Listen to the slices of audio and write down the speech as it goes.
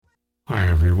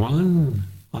everyone.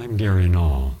 I'm Gary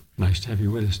Null. Nice to have you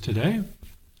with us today.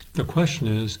 The question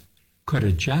is, could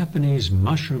a Japanese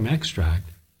mushroom extract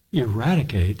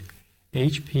eradicate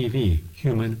HPV,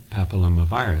 human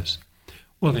papillomavirus?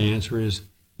 Well, the answer is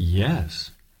yes.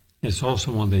 It's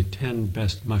also one of the 10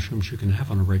 best mushrooms you can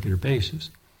have on a regular basis.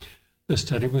 The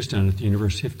study was done at the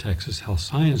University of Texas Health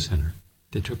Science Center.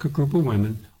 They took a group of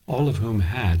women, all of whom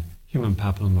had human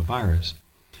papillomavirus,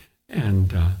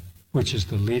 and which is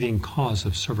the leading cause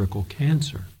of cervical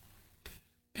cancer.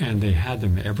 And they had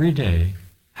them every day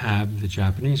have the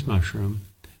Japanese mushroom.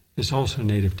 It's also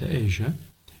native to Asia,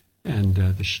 and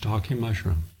the shiitake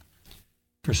mushroom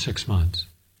for 6 months.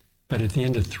 But at the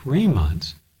end of 3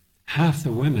 months, half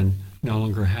the women no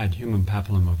longer had human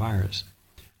papillomavirus,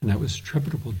 and that was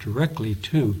attributable directly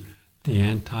to the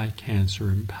anti-cancer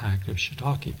impact of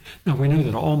shiitake. Now, we know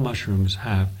that all mushrooms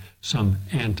have some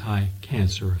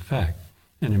anti-cancer effect,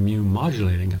 an immune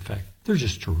modulating effect. They're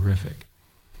just terrific.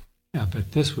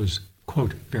 But this was,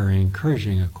 quote, very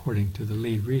encouraging according to the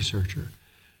lead researcher.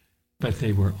 But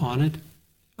they were on it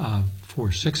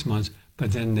for 6 months,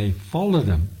 but then they followed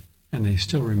them and they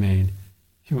still remained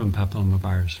human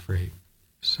papillomavirus free.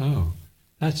 So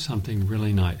that's something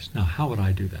really nice. Now, how would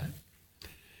I do that?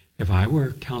 If I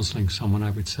were counseling someone, I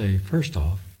would say, first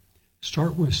off,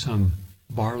 start with some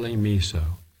barley miso,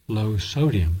 low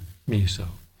sodium miso.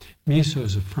 Miso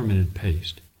is a fermented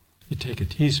paste. You take a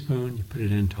teaspoon, you put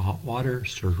it into hot water,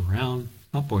 stir it around,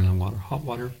 not boiling water, hot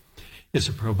water. It's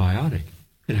a probiotic.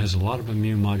 It has a lot of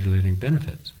immune modulating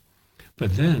benefits.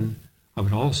 But then I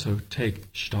would also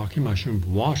take shiitake mushrooms,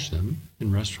 wash them.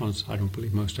 In restaurants, I don't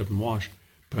believe most of them wash,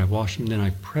 but I wash them, then I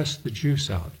press the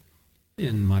juice out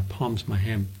in my palms, my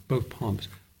hand, both palms,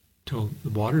 till the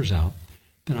water's out.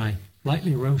 Then I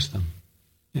lightly roast them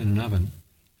in an oven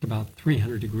at about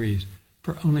 300 degrees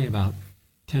for only about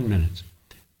 10 minutes.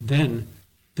 Then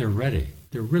they're ready.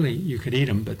 They're really, you could eat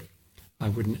them, but I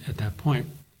wouldn't at that point.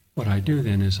 What I do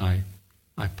then is I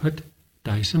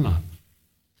dice them up,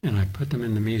 and I put them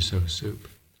in the miso soup.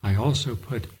 I also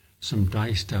put some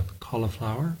diced up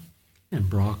cauliflower and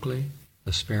broccoli,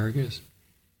 asparagus,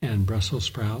 and Brussels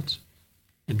sprouts,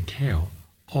 and kale,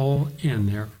 all in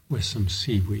there with some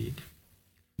seaweed.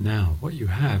 Now, what you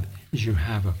have is you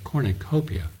have a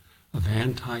cornucopia of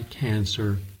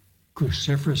anti-cancer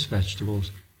cruciferous vegetables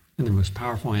and the most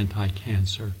powerful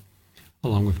anti-cancer,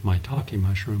 along with maitake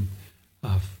mushroom,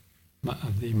 of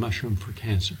the mushroom for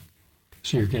cancer.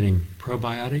 So you're getting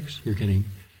probiotics, you're getting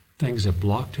things that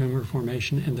block tumor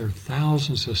formation, and there are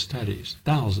thousands of studies,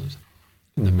 thousands,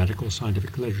 in the medical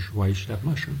scientific literature why you should have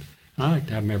mushrooms. And I like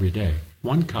to have them every day,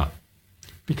 1 cup,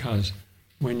 because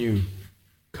when you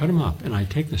cut them up, and I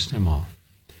take the stem off.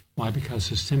 Why? Because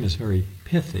the stem is very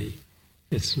pithy.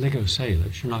 It's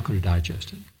ligocellulose. You're not going to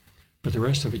digest it. But the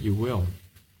rest of it you will.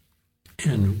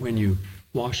 And when you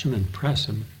wash them and press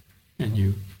them, and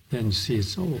you then see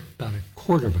it's about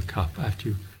 1/4 of a cup after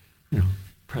you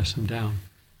press them down,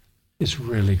 it's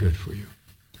really good for you.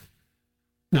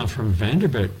 Now, from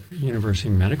Vanderbilt University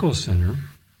Medical Center,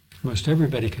 most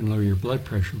everybody can lower your blood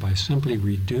pressure by simply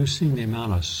reducing the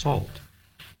amount of salt.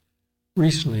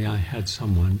 Recently, I had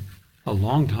someone, a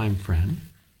longtime friend,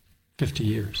 50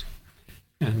 years,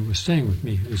 and was staying with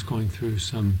me, who was going through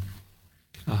some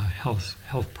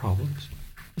health problems.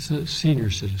 It's a senior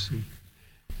citizen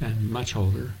and much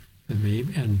older than me,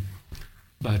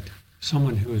 but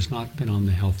someone who has not been on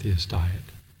the healthiest diet.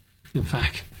 In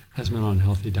fact, hasn't been on a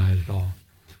healthy diet at all.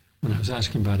 When I was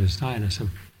asking about his diet, I said,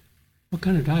 "What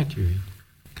kind of diet do you eat?"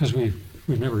 Because we've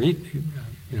never eaten.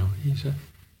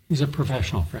 He's a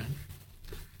professional friend.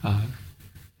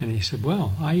 And he said,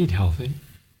 "Well, I eat healthy.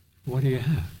 What do you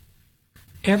have?"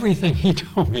 Everything he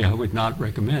told me I would not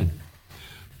recommend.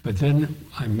 But then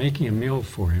I'm making a meal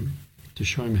for him to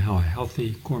show him how a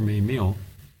healthy gourmet meal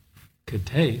could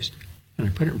taste. And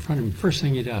I put it in front of him. First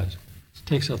thing he does is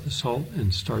takes out the salt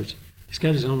and starts. He's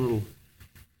got his own little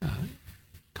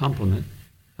complement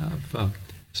of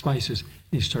spices.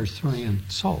 He starts throwing in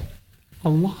salt, a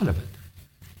lot of it.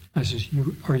 I says,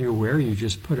 "Are you aware you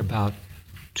just put about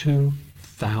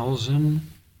 2,000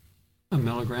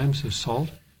 milligrams of salt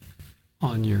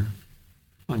on your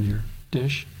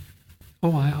dish?"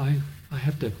 "Oh, I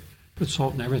have to put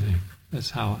salt in everything.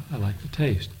 That's how I like the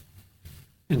taste."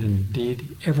 And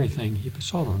indeed, everything he put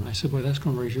salt on. I said, "Well, that's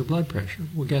going to raise your blood pressure."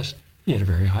 Well, guess he had a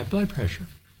very high blood pressure.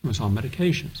 He was on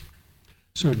medications.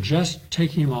 So just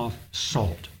taking him off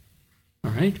salt,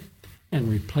 all right, and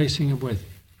replacing it with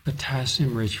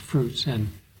potassium-rich fruits,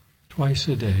 and twice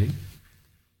a day,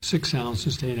 6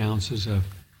 ounces to 8 ounces of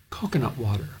coconut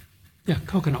water. Yeah,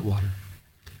 coconut water.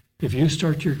 If you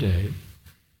start your day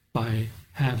by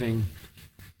having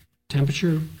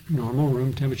temperature, normal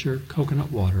room temperature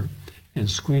coconut water, and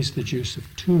squeeze the juice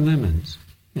of 2 lemons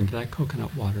into that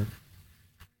coconut water,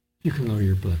 you can lower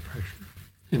your blood pressure.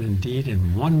 And indeed,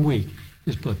 in 1 week,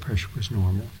 his blood pressure was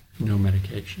normal, no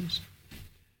medications.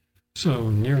 So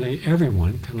nearly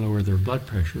everyone can lower their blood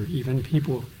pressure, even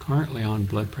people currently on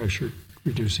blood pressure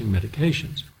reducing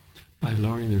medications, by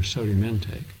lowering their sodium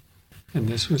intake. And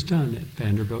this was done at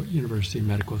Vanderbilt University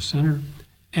Medical Center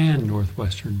and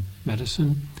Northwestern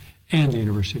Medicine and the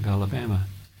University of Alabama.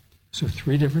 So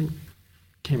 3 different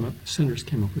centers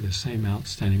came up with the same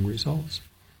outstanding results.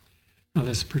 Now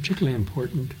that's particularly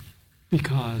important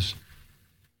because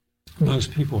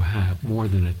most people have more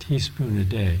than a teaspoon a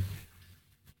day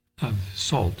of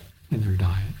salt in their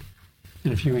diet.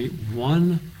 And if you eat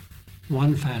one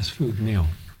fast food meal,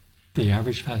 the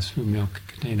average fast food meal could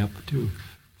contain up to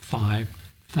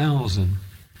 5,000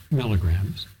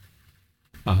 milligrams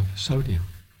of sodium.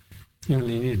 You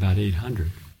only need about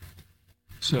 800.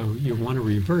 So you want to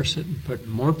reverse it and put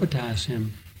more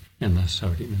potassium and less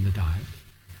sodium in the diet.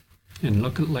 And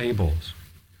look at labels.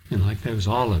 And like those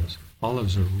olives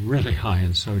are really high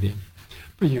in sodium.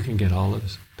 But you can get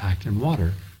olives packed in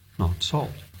water, not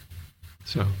salt.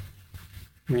 So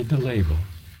read the label.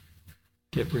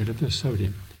 Get rid of the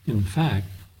sodium. In fact,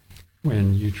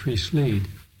 when Utrice Lead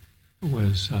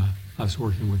was, I was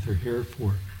working with her here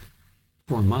for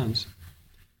 4 months,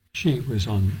 she was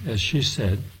on, as she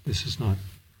said,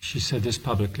 she said this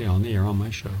publicly on the air on my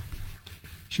show,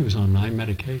 she was on 9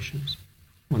 medications.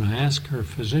 When I asked her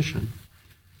physician,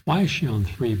 why is she on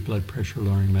 3 blood pressure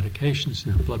lowering medications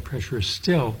and her blood pressure is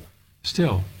still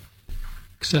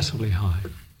excessively high?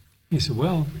 He said,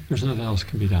 well, there's nothing else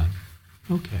can be done.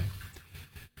 Okay.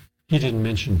 He didn't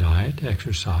mention diet,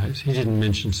 exercise. He didn't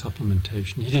mention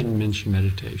supplementation. He didn't mention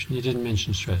meditation. He didn't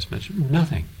mention stress management.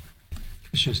 Nothing.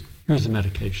 It's just, here's the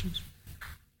medications.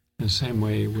 In the same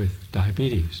way with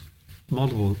diabetes.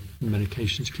 Multiple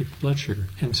medications keep the blood sugar.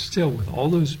 And still, with all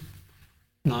those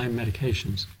 9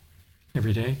 medications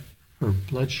every day, her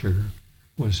blood sugar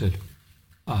was at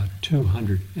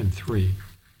 203.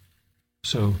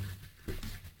 So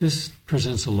this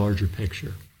presents a larger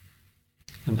picture.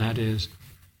 And that is,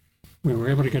 we were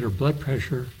able to get her blood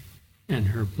pressure and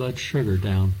her blood sugar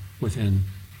down within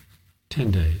 10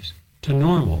 days to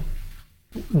normal.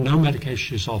 No medication,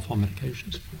 she's off all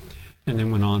medications. And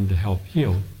then went on to help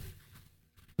heal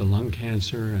the lung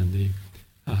cancer and the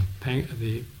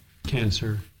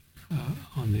cancer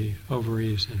on the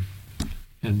ovaries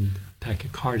and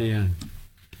tachycardia and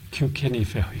acute kidney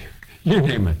failure, you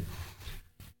name it.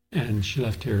 And she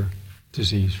left here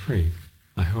disease-free.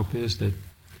 My hope is that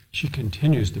she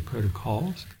continues the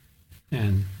protocols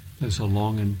and lives a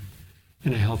long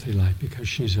and a healthy life because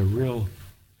she's a real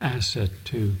asset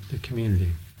to the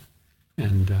community.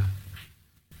 And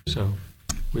so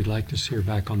we'd like to see her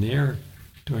back on the air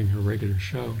doing her regular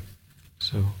show.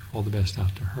 So all the best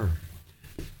out to her.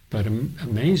 But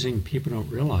amazing, people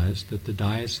don't realize that the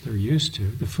diets they're used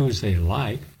to, the foods they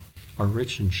like, are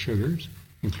rich in sugars,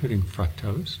 including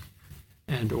fructose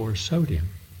and or sodium.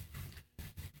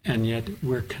 And yet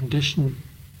we're conditioned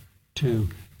to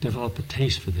develop a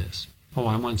taste for this. Oh,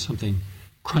 I want something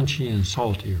crunchy and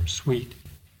salty or sweet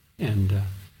and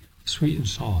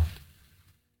soft.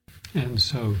 And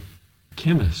so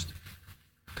chemists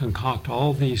concoct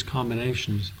all these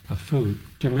combinations of food.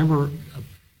 Do you remember a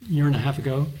year and a half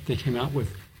ago they came out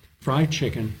with fried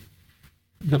chicken?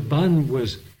 The bun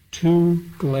was 2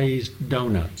 glazed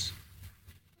donuts.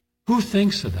 Who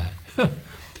thinks of that?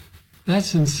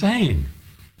 That's insane,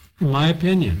 in my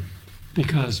opinion,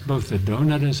 because both the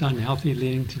donut is unhealthy,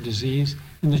 leading to disease,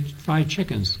 and the fried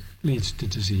chickens leads to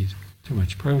disease. Too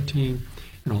much protein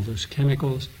and all those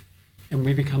chemicals. And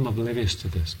we become oblivious to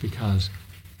this because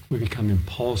we become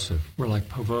impulsive. We're like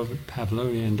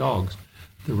Pavlovian dogs,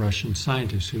 the Russian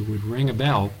scientists who would ring a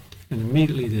bell and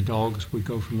immediately the dogs would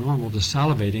go from normal to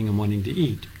salivating and wanting to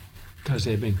eat because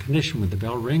they've been conditioned when the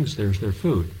bell rings, there's their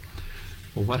food.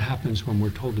 Well, what happens when we're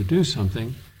told to do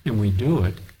something and we do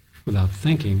it without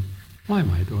thinking, why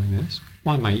am I doing this?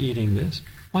 Why am I eating this?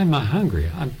 Why am I hungry?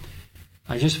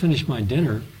 I just finished my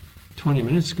dinner 20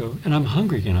 minutes ago and I'm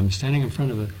hungry again. I'm standing in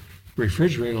front of a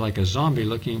refrigerator like a zombie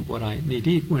looking at what I need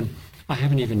to eat when I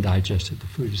haven't even digested the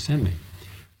food it's in me.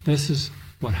 This is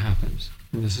what happens.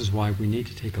 And this is why we need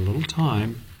to take a little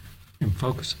time and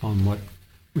focus on what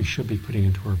we should be putting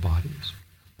into our bodies.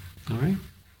 All right?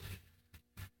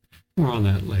 More on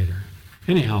that later.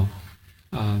 Anyhow,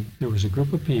 there was a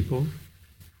group of people,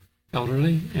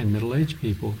 elderly and middle-aged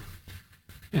people,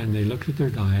 and they looked at their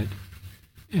diet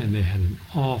and they had an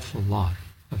awful lot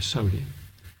of sodium.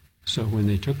 So when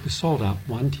they took the salt out,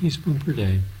 1 teaspoon per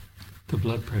day, the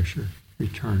blood pressure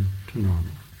return to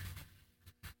normal.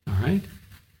 All right?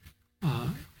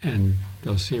 And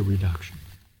they'll see a reduction.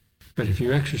 But if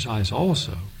you exercise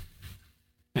also,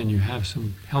 and you have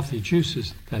some healthy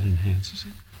juices, that enhances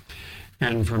it.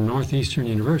 And from Northeastern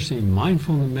University,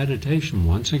 mindfulness meditation,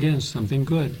 once again, something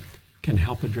good, can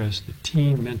help address the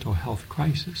teen mental health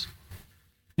crisis.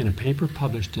 In a paper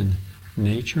published in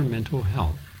Nature Mental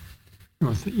Health,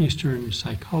 Northeastern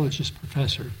psychologist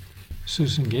professor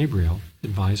Susan Gabriel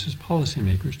advises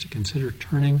policymakers to consider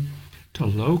turning to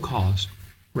low-cost,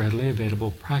 readily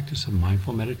available practice of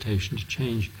mindful meditation to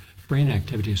change brain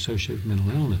activity associated with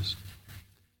mental illness.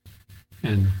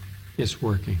 And it's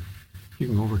working. You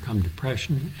can overcome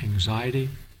depression, anxiety.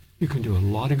 You can do a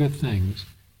lot of good things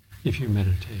if you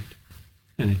meditate.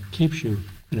 And it keeps you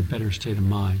in a better state of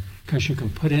mind because you can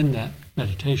put in that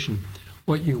meditation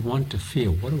what you want to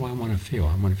feel. What do I want to feel?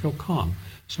 I want to feel calm.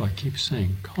 So I keep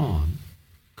saying calm,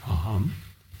 calm,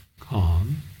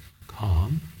 calm,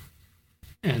 calm.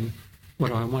 And what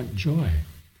do I want? Joy.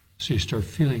 So you start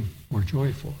feeling more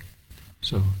joyful.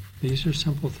 So these are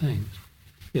simple things.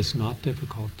 It's not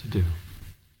difficult to do.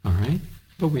 All right?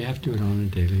 But we have to do it on a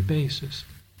daily basis.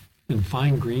 And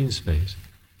find green space.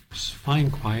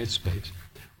 Find quiet space.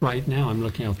 Right now I'm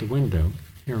looking out the window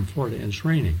here in Florida and it's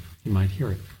raining. You might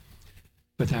hear it.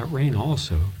 But that rain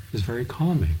also is very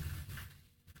calming.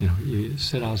 You know, you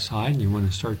sit outside and you want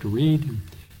to start to read, and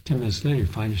 10 minutes later you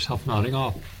find yourself nodding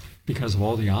off because of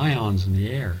all the ions in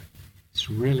the air. It's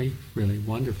really, really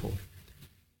wonderful.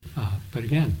 But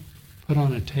again, put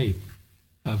on a tape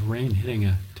of rain hitting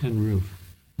a tin roof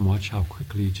and watch how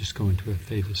quickly you just go into a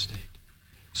theta state.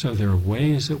 So there are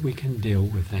ways that we can deal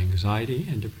with anxiety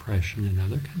and depression and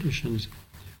other conditions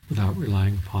without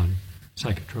relying upon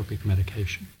psychotropic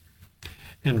medication.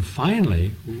 And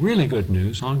finally, really good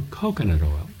news on coconut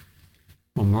oil.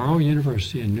 Memorial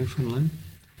University in Newfoundland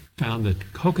found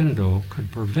that coconut oil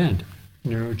could prevent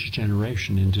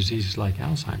neurodegeneration in diseases like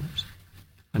Alzheimer's.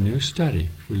 A new study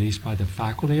released by the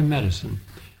Faculty of Medicine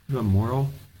at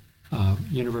Memorial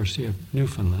University of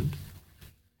Newfoundland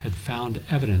had found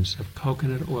evidence of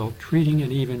coconut oil treating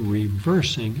and even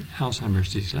reversing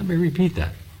Alzheimer's disease. Let me repeat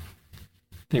that.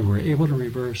 They were able to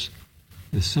reverse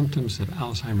the symptoms of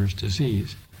Alzheimer's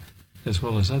disease as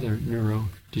well as other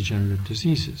neurodegenerative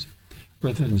diseases.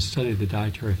 Rather than study the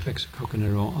dietary effects of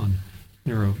coconut oil on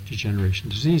neurodegeneration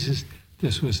diseases,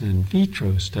 this was an in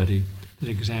vitro study that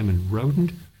examined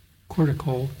rodent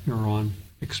cortical neuron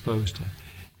exposed to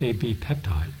AB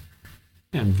peptide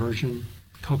and virgin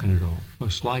coconut oil,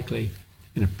 most likely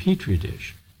in a petri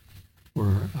dish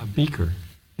or a beaker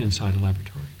inside a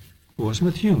laboratory. It wasn't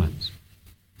with humans.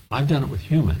 I've done it with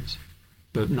humans,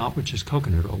 but not with just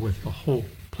coconut oil, with a whole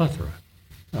plethora,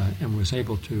 and was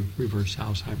able to reverse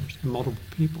Alzheimer's in multiple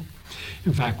people.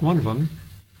 In fact, one of them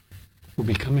will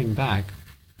be coming back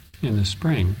in the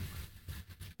spring.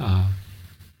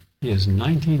 He is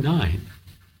 99,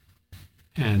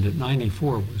 and at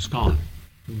 94 was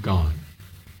gone.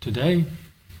 Today,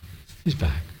 he's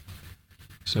back.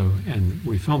 So, and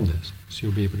we filmed this, so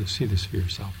you'll be able to see this for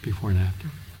yourself before and after.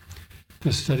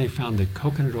 The study found that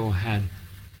coconut oil had,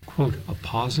 quote, a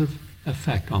positive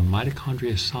effect on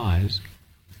mitochondria size,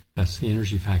 that's the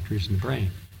energy factories in the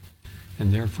brain,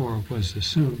 and therefore it was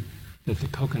assumed that the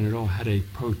coconut oil had a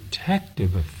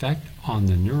protective effect on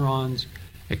the neurons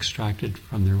extracted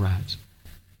from their rats.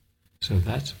 So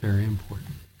that's very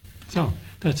important. So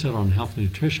that's it on health and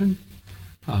nutrition.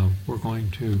 We're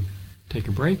going to take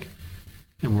a break,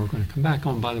 and we're going to come back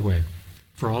on. By the way,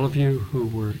 for all of you who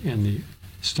were in the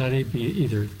study, be it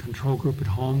either control group at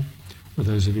home or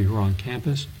those of you who are on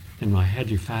campus, and I had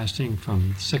you fasting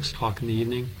from 6 o'clock in the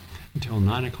evening until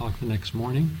 9 o'clock the next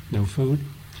morning, no food.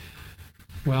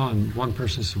 Well, and one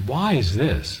person said, why is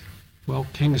this? Well,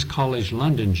 King's College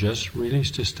London just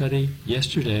released a study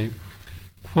yesterday,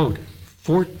 quote,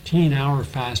 14-hour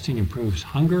fasting improves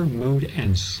hunger, mood,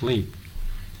 and sleep.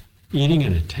 Eating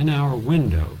in a 10-hour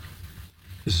window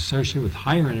is associated with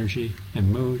higher energy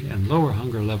and mood and lower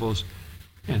hunger levels,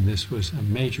 and this was a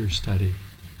major study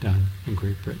done in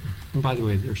Great Britain. And by the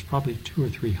way, there's probably 200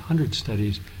 or 300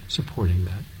 studies supporting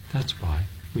that. That's why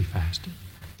we fasted.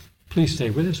 Please stay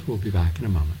with us. We'll be back in a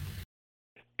moment.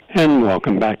 And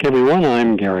welcome back, everyone.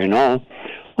 I'm Gary Null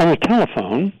on the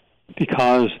telephone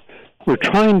because we're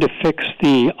trying to fix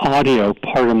the audio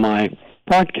part of my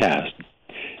broadcast.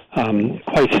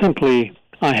 Quite simply,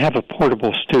 I have a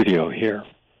portable studio here,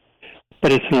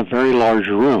 but it's in a very large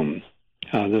room.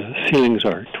 The ceilings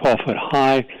are 12 foot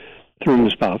high. The room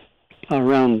is about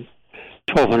around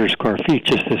 1,200 square feet,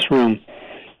 just this room.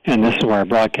 And this is where I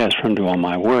broadcast from, do all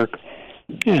my work.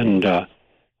 And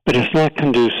but it's not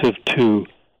conducive to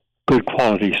good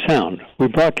quality sound. We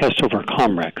broadcast over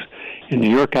Comrex. In New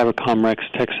York, I have a Comrex,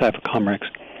 Texas, I have a Comrex.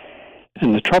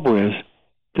 And the trouble is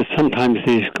that sometimes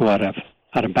these go out of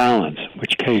balance, in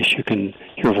which case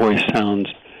your voice sounds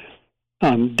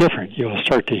different. You'll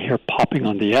start to hear popping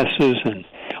on the S's and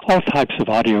all types of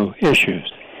audio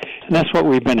issues. And that's what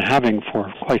we've been having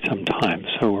for quite some time.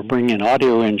 So we're bringing in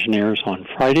audio engineers on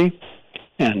Friday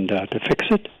and to fix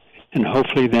it. And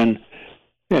hopefully then,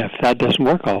 if that doesn't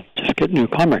work, I'll just get new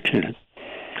Comrex unit.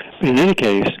 But in any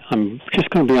case, I'm just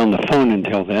going to be on the phone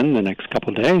until then, the next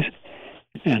couple of days.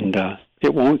 And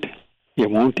it won't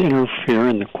interfere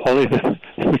in the quality of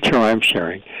the material I'm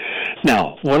sharing.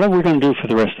 Now, what are we going to do for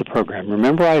the rest of the program?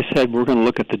 Remember I said we're going to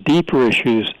look at the deeper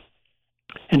issues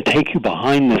and take you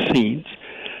behind the scenes,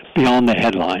 beyond the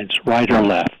headlines, right or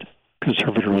left,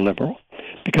 conservative or liberal,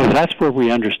 because that's where we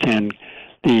understand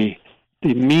the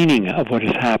meaning of what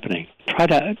is happening. Try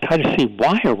to see,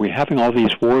 why are we having all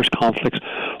these wars, conflicts?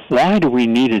 Why do we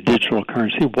need a digital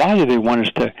currency? Why do they want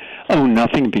us to own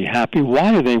nothing and be happy?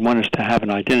 Why do they want us to have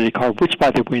an identity card, which,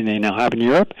 by the way, they now have in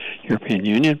Europe, European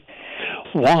Union?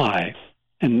 Why?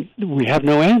 And we have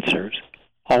no answers.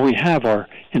 All we have are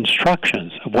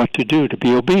instructions of what to do to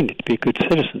be obedient, to be a good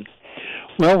citizen.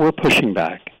 Well, we're pushing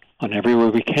back on every way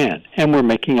we can, and we're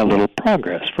making a little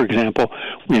progress. For example,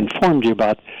 we informed you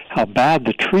about how bad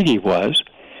the treaty was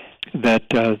that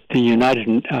the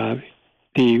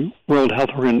World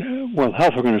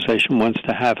Health Organization wants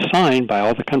to have signed by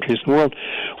all the countries in the world,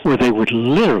 where they would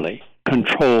literally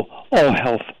control all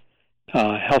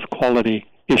health quality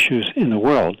issues in the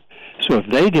world. So if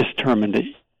they determine that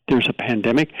there's a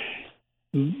pandemic,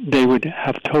 they would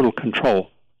have total control.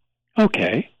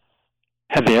 Okay.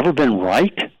 Have they ever been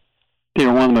right? They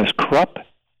are one of the most corrupt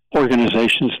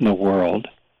organizations in the world.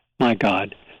 My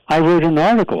God. I wrote an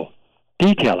article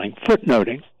detailing,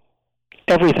 footnoting,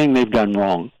 everything they've done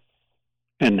wrong.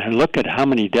 And look at how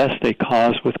many deaths they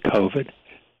caused with COVID,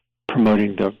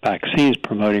 promoting the vaccines,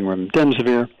 promoting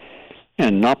remdesivir,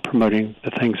 and not promoting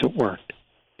the things that worked.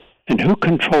 And who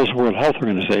controls the World Health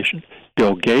Organization?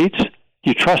 Bill Gates?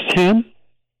 You trust him?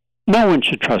 No one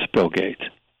should trust Bill Gates.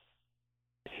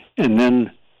 And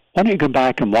then, why don't you go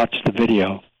back and watch the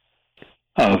video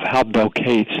of how Bill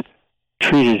Gates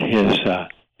treated his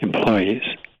employees?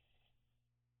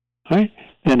 All right?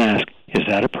 Then ask, is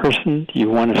that a person you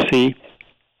want to see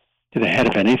at the head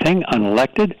of anything,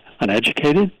 unelected,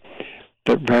 uneducated,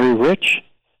 but very rich?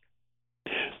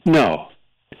 No.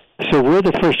 So we're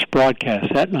the first to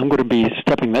broadcast that, and I'm going to be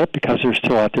stepping that up because they're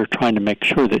still out there trying to make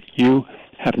sure that you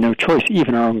have no choice.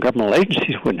 Even our own governmental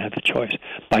agencies wouldn't have the choice.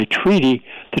 By treaty,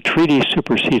 the treaty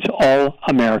supersedes all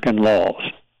American laws,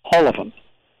 all of them.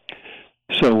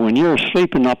 So when you're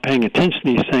asleep and not paying attention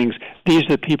to these things, these are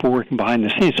the people working behind the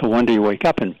scenes. So one day you wake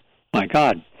up and, my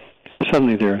God,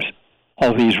 suddenly there's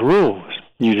all these rules.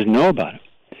 You didn't know about it.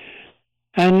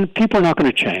 And people are not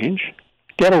going to change.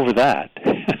 Get over that.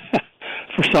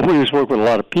 For someone who's worked with a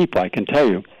lot of people, I can tell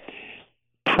you,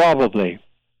 probably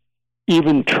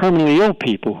even terminally ill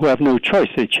people who have no choice,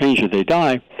 they change or they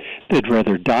die, they'd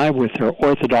rather die with their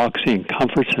orthodoxy and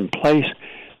comforts in place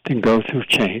than go through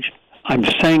change. I'm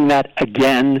saying that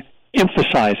again,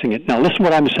 emphasizing it. Now listen to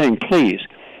what I'm saying, please.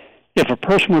 If a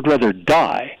person would rather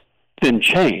die than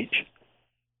change,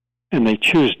 and they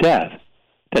choose death,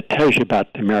 that tells you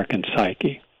about the American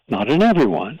psyche. Not in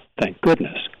everyone, thank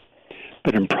goodness,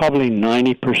 but in probably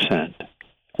 90%.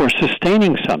 Or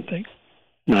sustaining something,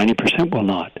 90% will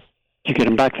not. You get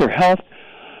them back their health,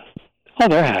 oh,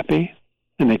 they're happy,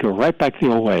 and they go right back to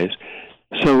the old ways.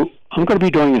 So I'm going to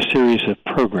be doing a series of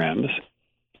programs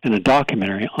and a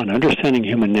documentary on understanding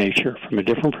human nature from a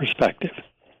different perspective.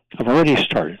 I've already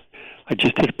started. I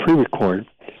just did a pre-record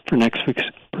for next week's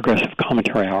Progressive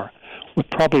Commentary Hour with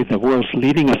probably the world's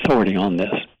leading authority on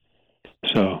this.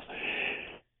 So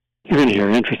you're going to hear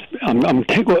interest.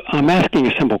 I'm asking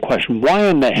a simple question. Why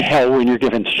in the hell, when you're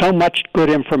given so much good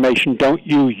information, don't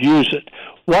you use it?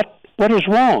 What is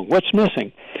wrong? What's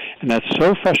missing? And that's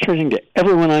so frustrating to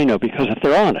everyone I know, because if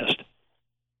they're honest,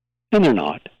 and they're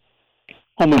not,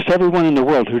 almost everyone in the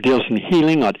world who deals in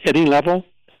healing on any level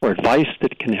or advice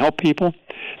that can help people,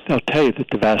 they'll tell you that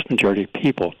the vast majority of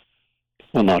people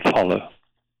will not follow,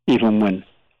 even when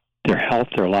their health,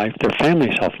 their life, their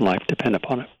family's health and life depend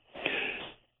upon it.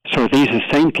 So are these the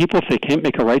same people, if they can't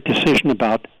make a right decision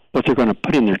about what they're going to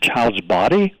put in their child's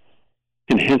body,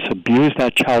 and hence abuse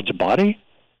that child's body,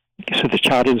 so the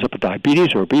child ends up with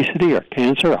diabetes or obesity or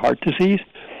cancer or heart disease?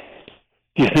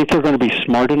 Do you think they're going to be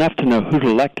smart enough to know who to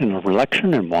elect in a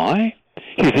election and why?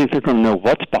 Do you think they're going to know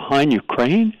what's behind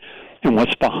Ukraine and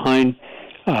what's behind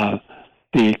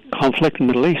the conflict in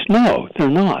the Middle East? No, they're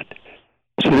not.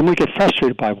 So then we get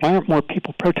frustrated by why aren't more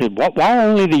people protesting? Why are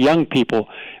only the young people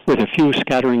with a few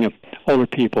scattering of older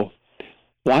people?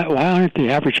 Why aren't the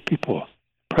average people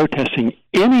protesting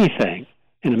anything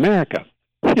in America?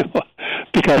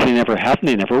 Because they never have and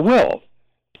they never will.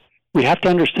 We have to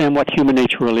understand what human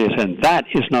nature really is, and that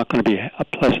is not going to be a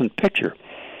pleasant picture.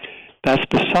 That's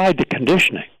beside the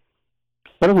conditioning.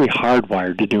 What are we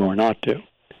hardwired to do or not do?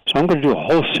 So I'm going to do a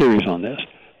whole series on this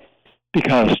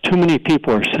because too many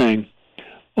people are saying,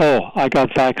 oh, I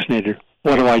got vaccinated.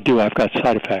 What do? I've got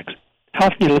side effects. How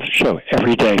often do you live to show?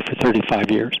 Every day for 35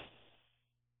 years.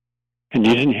 And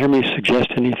you didn't hear me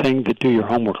suggest anything to do your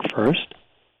homework first?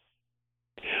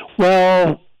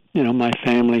 Well, my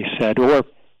family said, or,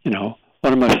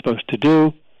 what am I supposed to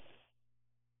do?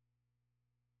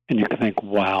 And you can think,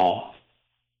 wow.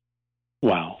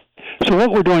 So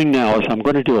what we're doing now is I'm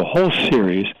going to do a whole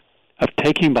series of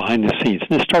taking behind the scenes,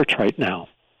 and it starts right now.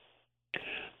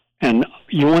 And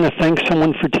you want to thank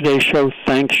someone for today's show?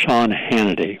 Thank Sean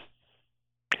Hannity.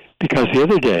 Because the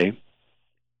other day,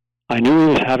 I knew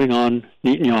he was having on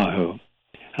Netanyahu,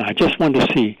 and I just wanted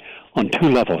to see on two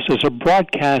levels. As a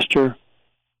broadcaster,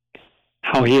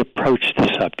 how he approached the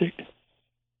subject.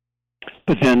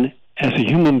 But then, as a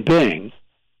human being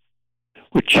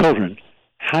with children,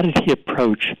 how did he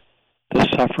approach the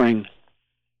suffering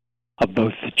of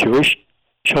both the Jewish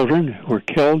children who were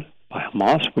killed by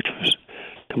Hamas, which was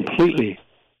completely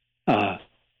a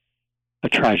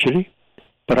tragedy,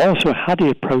 but also how do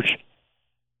you approach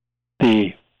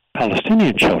the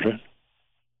Palestinian children?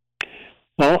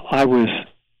 Well, I was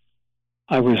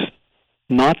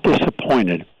not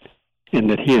disappointed in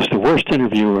that he is the worst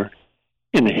interviewer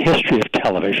in the history of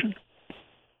television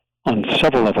on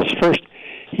several levels. First,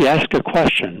 he asks a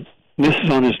question, and this is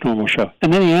on his normal show,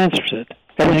 and then he answers it.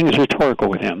 Everything is rhetorical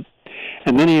with him.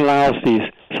 And then he allows these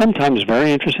sometimes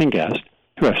very interesting guests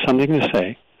who have something to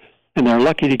say, and they're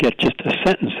lucky to get just a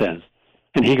sentence in.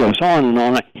 And he goes on and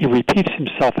on. He repeats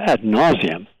himself ad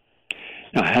nauseum.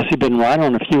 Now, has he been right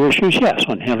on a few issues? Yes,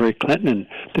 on Hillary Clinton and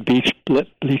the bleach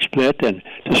split and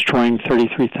destroying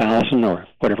 33,000 or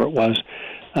whatever it was,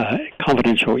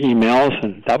 confidential emails,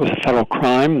 and that was a federal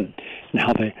crime, and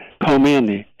how the Comey and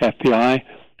the FBI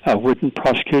wouldn't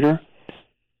prosecute her.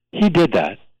 He did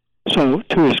that. So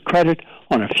to his credit,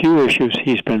 on a few issues,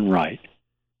 he's been right.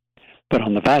 But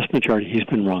on the vast majority, he's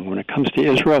been wrong. When it comes to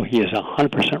Israel, he is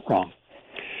 100% wrong.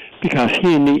 Because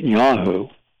he and Netanyahu,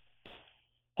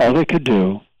 all they could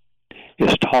do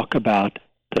is talk about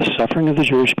the suffering of the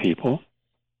Jewish people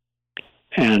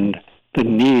and the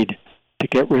need to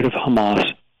get rid of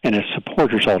Hamas and its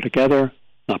supporters altogether,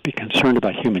 not be concerned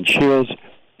about human shields,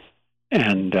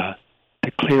 and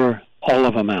to clear all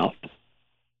of them out.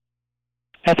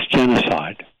 That's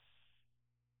genocide.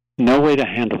 No way to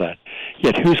handle that.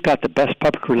 Yet who's got the best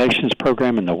public relations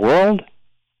program in the world?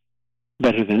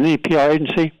 Better than any PR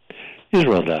agency?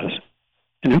 Israel does.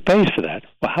 And who pays for that?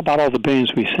 Well, how about all the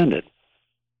billions we send it?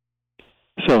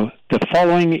 So the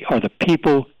following are the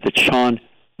people that Sean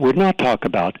would not talk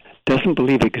about, doesn't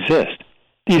believe exist.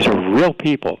 These are real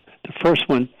people. The first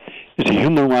one is a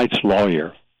human rights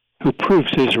lawyer who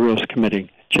proves Israel's committing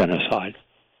genocide.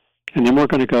 And then we're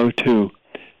going to go to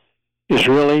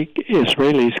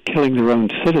Israelis killing their own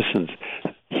citizens.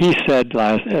 He said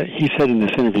in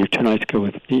this interview 2 nights ago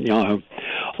with Netanyahu,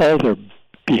 oh, they're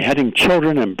beheading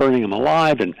children and burning them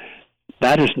alive, and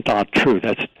that is not true.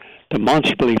 That's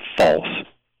demonstrably false.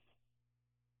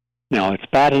 Now, it's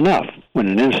bad enough when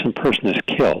an innocent person is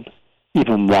killed,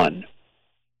 even one.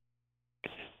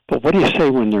 But what do you say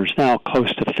when there's now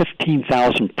close to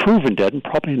 15,000 proven dead and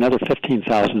probably another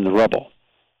 15,000 in the rubble?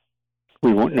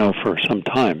 We won't know for some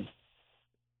time.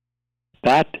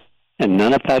 That, and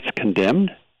none of that's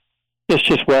condemned? It's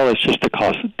just the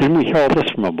cost. Didn't we hear all this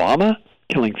from Obama,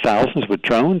 killing thousands with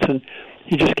drones? And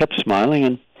he just kept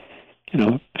smiling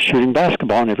and, shooting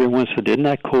basketball, and everyone said, isn't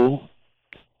that cool?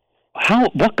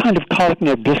 What kind of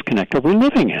cognitive disconnect are we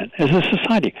living in as a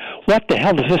society? What the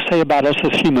hell does this say about us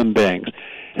as human beings,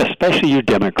 especially you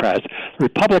Democrats?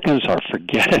 Republicans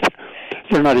forget it.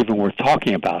 They're not even worth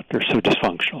talking about. They're so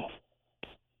dysfunctional.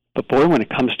 But boy, when it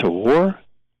comes to war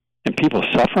and people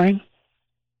suffering,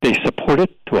 they support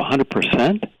it to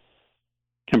 100%.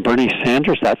 And Bernie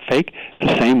Sanders, that fake,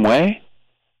 the same way.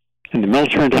 And the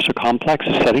military-industrial complex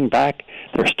is setting back.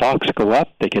 Their stocks go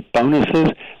up. They get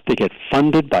bonuses. They get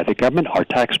funded by the government. Our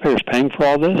taxpayers paying for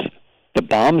all this. The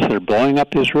bombs that are blowing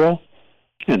up Israel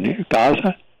and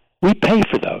Gaza, we pay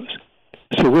for those.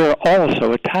 So we're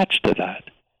also attached to that.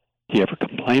 Do you ever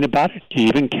complain about it? Do you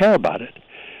even care about it?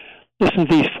 Listen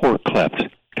to these 4 clips,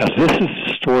 because this is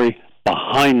the story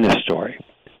behind the story.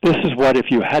 This is what,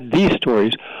 if you had these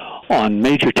stories on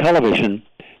major television,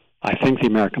 I think the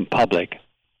American public,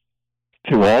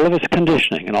 through all of its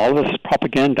conditioning and all of its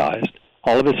propagandized,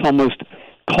 all of its almost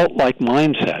cult-like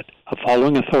mindset of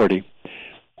following authority,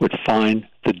 would find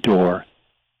the door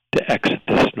to exit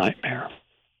this nightmare.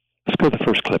 Let's go to the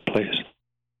first clip, please.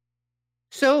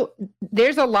 So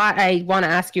there's a lot I want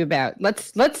to ask you about.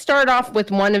 Let's start off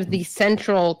with one of the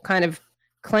central kind of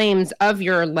claims of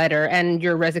your letter and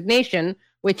your resignation,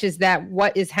 which is that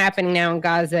what is happening now in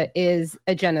Gaza is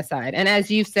a genocide. And as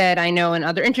you've said, I know in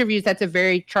other interviews, that's a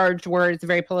very charged word. It's a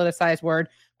very politicized word,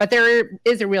 but there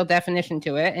is a real definition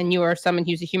to it. And you are someone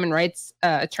who's a human rights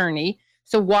attorney.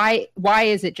 So why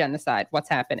is it genocide? What's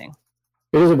happening?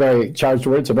 It is a very charged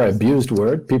word. It's a very abused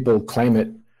word. People claim it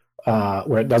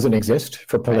where it doesn't exist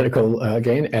for political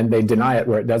gain, and they deny it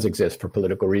where it does exist for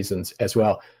political reasons as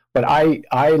well. But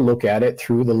I look at it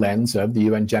through the lens of the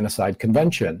UN Genocide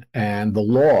Convention and the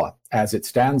law as it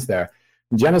stands there.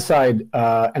 Genocide,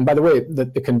 and by the way,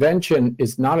 the convention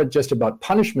is not just about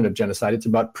punishment of genocide, it's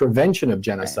about prevention of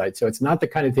genocide. Right. So it's not the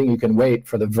kind of thing you can wait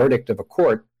for the verdict of a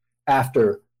court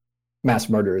after mass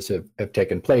murders have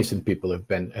taken place and people have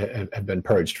been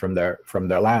purged from their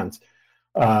lands.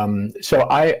 So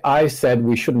I said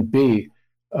we shouldn't be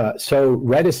so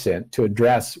reticent to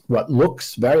address what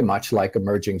looks very much like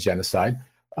emerging genocide.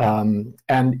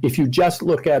 And if you just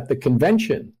look at the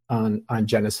Convention on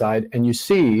Genocide and you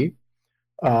see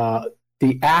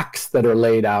the acts that are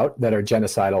laid out that are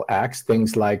genocidal acts,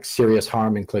 things like serious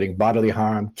harm, including bodily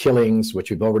harm, killings, which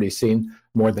we've already seen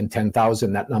more than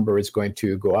 10,000. That number is going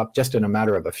to go up just in a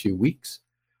matter of a few weeks.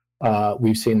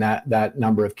 We've seen that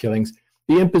number of killings.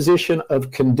 The imposition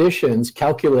of conditions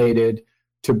calculated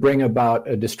to bring about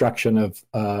a destruction of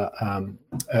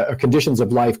conditions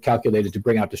of life calculated to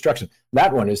bring out destruction.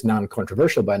 That one is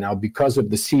non-controversial by now because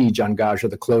of the siege on Gaza,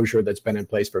 the closure that's been in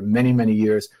place for many, many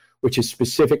years, which is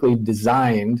specifically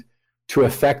designed to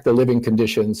affect the living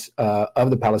conditions of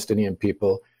the Palestinian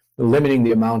people, limiting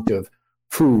the amount of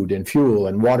food and fuel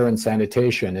and water and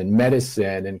sanitation and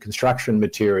medicine and construction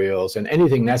materials and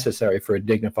anything necessary for a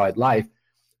dignified life,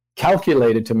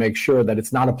 calculated to make sure that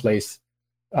it's not a place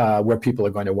where people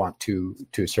are going to want to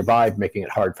survive, making it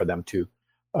hard for them to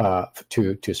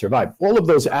survive. All of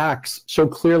those acts so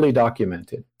clearly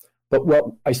documented. But what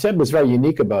I said was very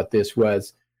unique about this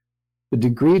was the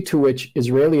degree to which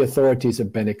Israeli authorities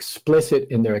have been explicit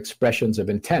in their expressions of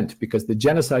intent, because the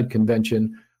Genocide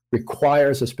Convention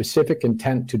requires a specific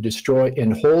intent to destroy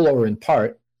in whole or in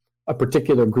part a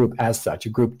particular group as such, a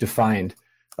group defined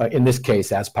in this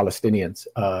case as Palestinians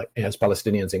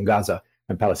in Gaza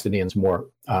and Palestinians more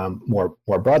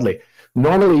broadly.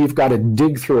 Normally, you've got to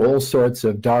dig through all sorts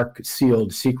of dark,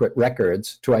 sealed, secret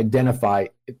records to identify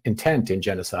intent in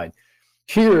genocide.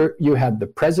 Here, you had the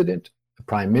president, the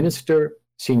prime minister,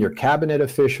 senior cabinet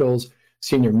officials,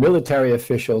 senior military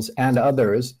officials, and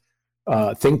others,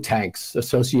 think tanks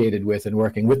associated with and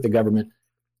working with the government,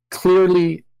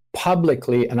 clearly,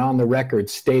 publicly, and on the record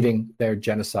stating their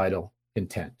genocidal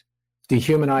intent.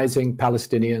 Dehumanizing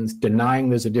Palestinians, denying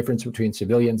there's a difference between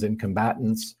civilians and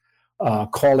combatants,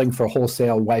 calling for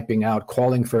wholesale wiping out,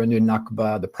 calling for a new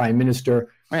Nakba, the prime minister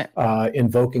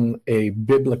invoking a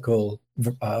biblical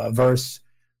verse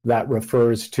that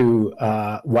refers to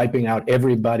wiping out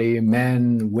everybody,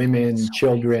 men, women,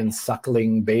 children,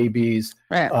 suckling babies,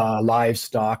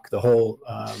 livestock, the whole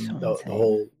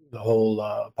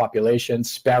population,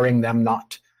 sparing them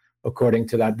not, according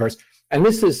to that verse. And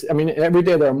this is, I mean, every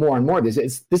day there are more and more. This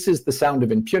is the sound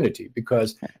of impunity,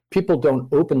 because people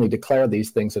don't openly declare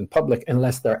these things in public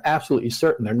unless they're absolutely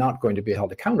certain they're not going to be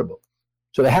held accountable.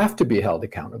 So they have to be held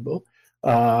accountable.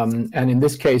 And in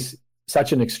this case,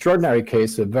 such an extraordinary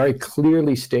case of very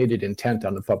clearly stated intent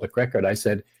on the public record, I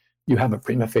said, you have a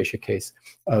prima facie case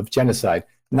of genocide.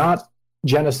 Not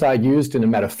genocide used in a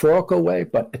metaphorical way,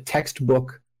 but a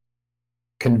textbook,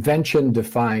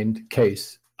 convention-defined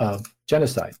case of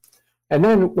genocide. And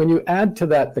then when you add to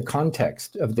that the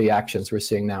context of the actions we're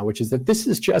seeing now, which is that this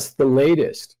is just the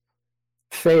latest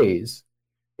phase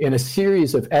in a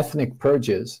series of ethnic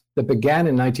purges that began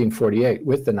in 1948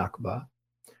 with the Nakba,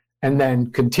 and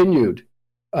then continued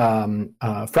from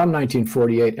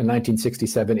 1948 and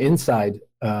 1967 inside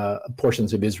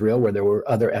portions of Israel where there were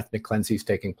other ethnic cleansings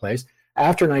taking place.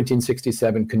 After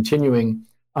 1967, continuing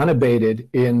unabated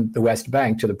in the West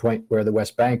Bank, to the point where the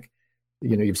West Bank,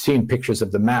 you know, you've seen pictures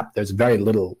of the map. There's very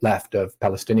little left of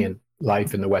Palestinian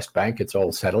life in the West Bank. It's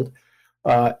all settled.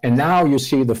 And now you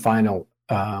see the final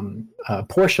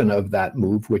portion of that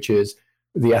move, which is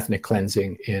the ethnic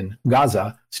cleansing in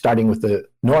Gaza, starting with the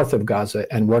north of Gaza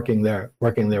and working their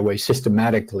way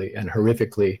systematically and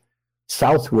horrifically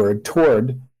southward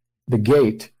toward the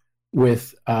gate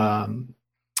with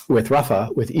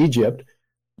Rafah, with Egypt,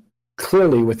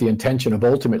 clearly with the intention of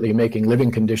ultimately making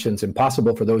living conditions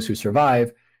impossible for those who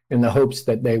survive, in the hopes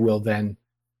that they will then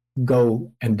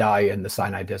go and die in the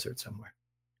Sinai Desert somewhere.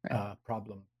 Right.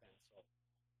 Problem.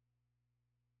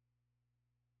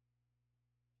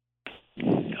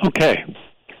 Okay,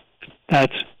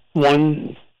 that's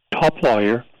one top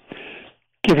lawyer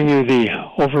giving you the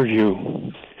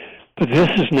overview. But this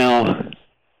is now an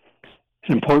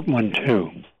important one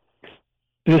too.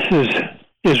 This is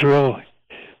Israel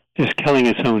is killing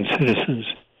its own citizens.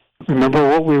 Remember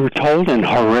what we were told, and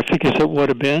horrific as it would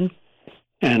have been?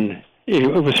 And it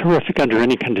was horrific under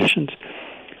any conditions.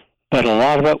 But a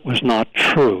lot of it was not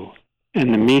true.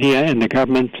 And the media and the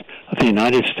government of the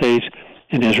United States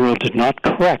and Israel did not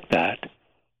correct that.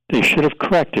 They should have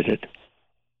corrected it.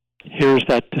 Here's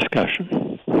that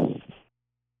discussion.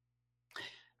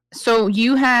 So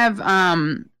you have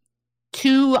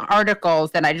two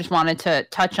articles that I just wanted to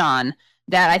touch on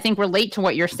that I think relate to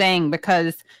what you're saying,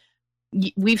 because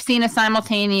we've seen a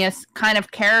simultaneous kind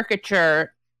of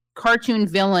caricature, cartoon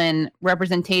villain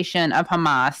representation of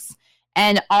Hamas,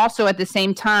 and also at the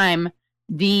same time,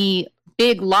 the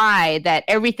big lie that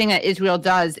everything that Israel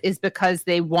does is because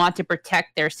they want to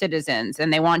protect their citizens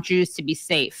and they want Jews to be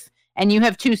safe. And you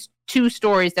have two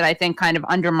stories that I think kind of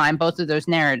undermine both of those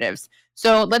narratives.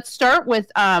 So let's start with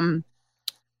the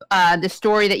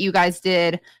story that you guys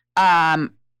did,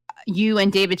 you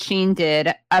and David Sheen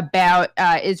did, about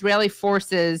Israeli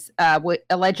forces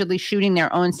allegedly shooting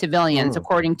their own civilians,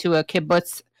 according to a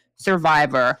kibbutz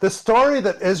survivor. The story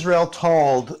that Israel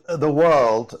told the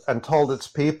world and told its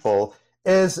people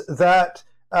is that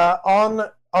on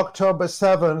October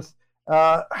 7th,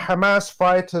 Hamas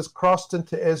fighters crossed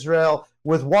into Israel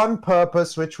with one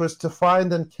purpose, which was to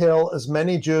find and kill as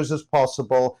many Jews as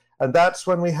possible. And that's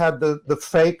when we had the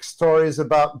fake stories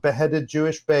about beheaded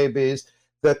Jewish babies,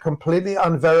 the completely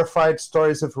unverified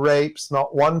stories of rapes.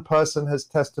 Not one person has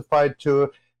testified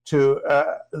to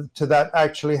that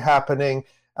actually happening.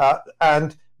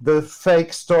 And the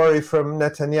fake story from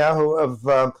Netanyahu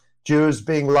of Jews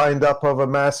being lined up over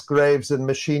mass graves and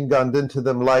machine gunned into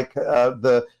them like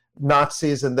the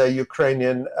Nazis and their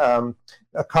Ukrainian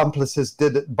accomplices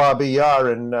did at Babi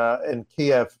Yar in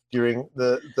Kiev during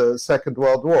the Second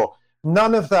World War.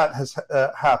 None of that has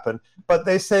happened. But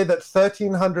they say that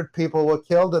 1,300 people were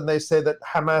killed, and they say that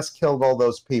Hamas killed all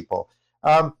those people.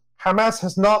 Hamas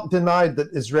has not denied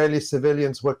that Israeli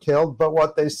civilians were killed, but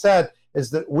what they said is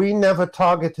that we never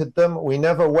targeted them. We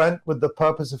never went with the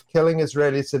purpose of killing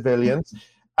Israeli civilians.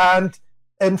 And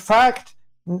in fact,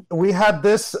 we had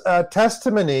this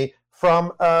testimony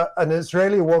from an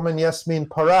Israeli woman, Yasmin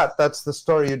Porat. That's the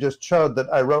story you just showed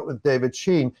that I wrote with David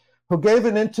Sheen, who gave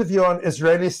an interview on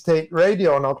Israeli state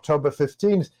radio on October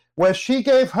 15th, where she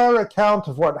gave her account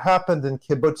of what happened in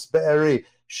Kibbutz Be'eri.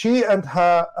 She and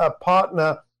her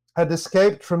partner had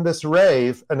escaped from this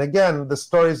rave. And again,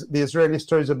 the Israeli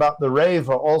stories about the rave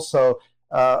are also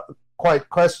quite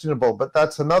questionable, but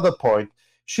that's another point.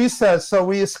 She says, so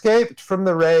we escaped from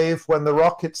the rave when the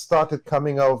rockets started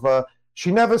coming over.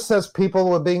 She never says people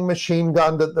were being machine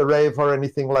gunned at the rave or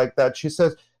anything like that. She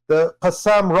says the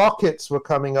Qassam rockets were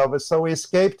coming over. So we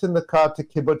escaped in the car to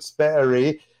Kibbutz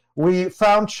Be'eri. We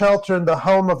found shelter in the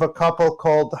home of a couple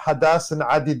called Hadass and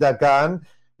Adi Dagan.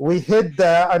 We hid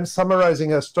there. I'm summarizing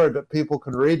her story, but people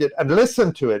can read it and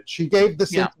listen to it. She gave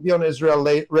this interview on Israel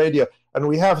radio, and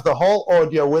we have the whole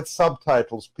audio with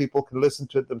subtitles. People can listen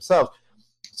to it themselves.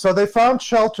 So they found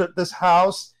shelter at this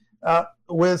house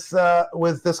with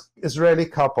this Israeli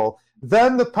couple.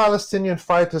 Then the Palestinian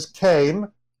fighters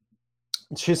came.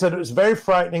 She said it was very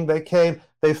frightening. They came.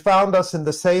 They found us in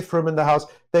the safe room in the house.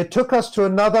 They took us to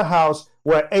another house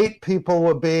where 8 people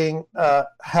were being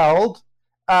held,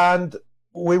 and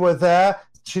we were there.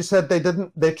 She said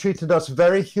they treated us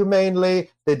very humanely.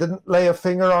 They didn't lay a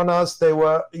finger on us. They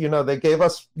were, they gave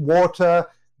us water.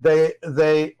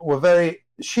 They were very,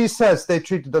 she says they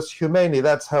treated us humanely.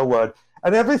 That's her word.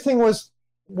 And everything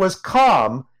was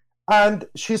calm. And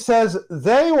she says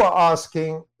they were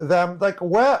asking them, like,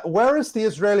 where is the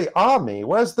Israeli army?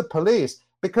 Where's the police?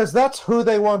 Because that's who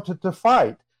they wanted to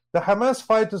fight. The Hamas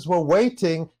fighters were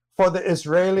waiting for the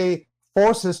Israeli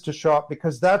forces to show up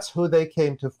because that's who they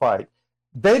came to fight.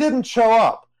 They didn't show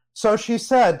up. So she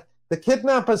said, the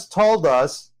kidnappers told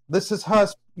us, this is her,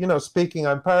 speaking,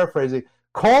 I'm paraphrasing,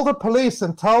 call the police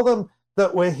and tell them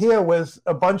that we're here with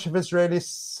a bunch of Israeli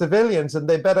civilians and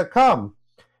they better come.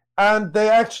 and they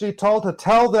actually told her,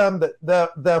 tell them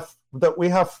that we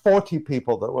have 40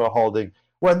 people that we're holding,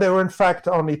 when there were in fact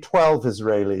only 12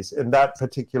 Israelis in that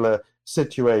particular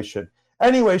situation.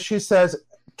 Anyway, she says,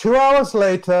 2 hours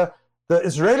later, the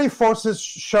Israeli forces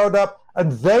showed up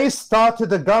and they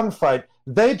started a gunfight.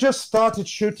 They just started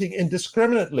shooting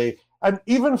indiscriminately and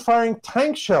even firing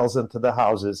tank shells into the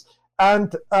houses.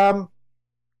 And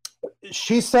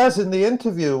she says in the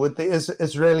interview with the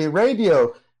Israeli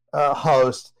radio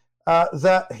host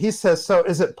that he says, so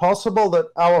is it possible that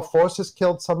our forces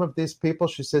killed some of these people?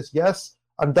 She says, yes,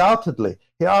 undoubtedly.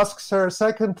 He asks her a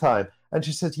second time, and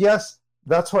she says, yes,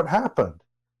 that's what happened.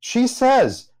 She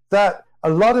says that a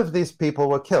lot of these people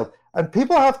were killed. And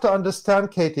people have to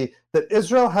understand, Katie, that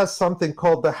Israel has something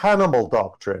called the Hannibal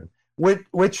Doctrine,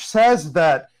 which says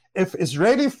that if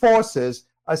Israeli forces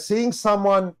are seeing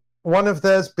one of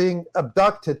theirs being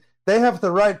abducted, they have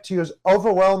the right to use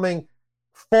overwhelming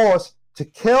force to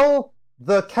kill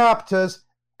the captors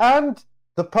and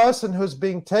the person who's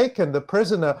being taken, the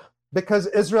prisoner, because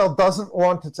Israel doesn't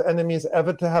want its enemies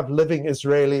ever to have living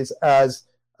Israelis as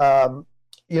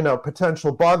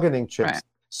potential bargaining chips. Right.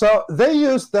 So they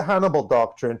used the Hannibal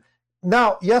Doctrine.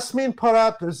 Now, Yasmin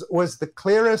Porat was the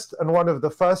clearest and one of the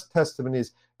first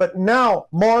testimonies, but now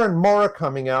more and more are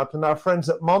coming out, and our friends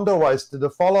at Mondoweiss did a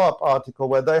follow-up article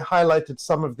where they highlighted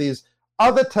some of these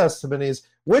other testimonies,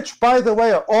 which, by the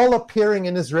way, are all appearing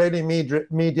in Israeli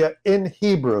media in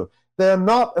Hebrew. They're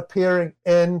not appearing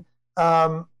in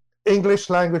English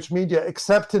language media,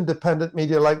 except independent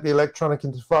media like the Electronic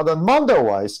Intifada and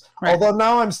Mondoweiss, right. Although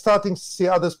now I'm starting to see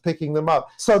others picking them up.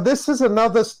 So this is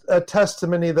another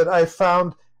testimony that I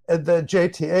found at the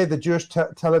JTA, the Jewish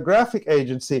Telegraphic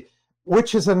Agency,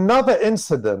 which is another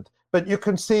incident. But you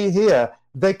can see here,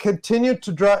 they continued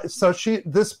to drive. So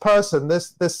this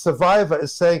survivor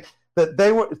is saying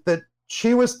that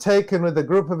she was taken with a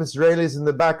group of Israelis in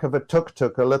the back of a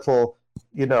tuk-tuk, a little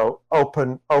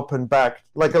open back,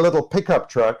 like a little pickup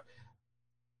truck.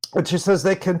 And she says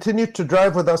they continued to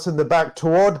drive with us in the back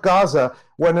toward Gaza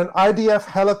when an IDF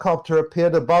helicopter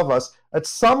appeared above us. At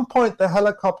some point, the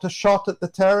helicopter shot at the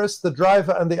terrorists, the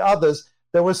driver, and the others.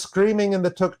 There was screaming in the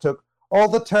tuk-tuk. All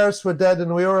the terrorists were dead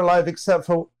and we were alive except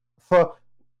for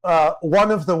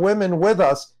one of the women with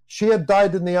us. She had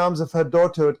died in the arms of her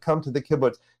daughter who had come to the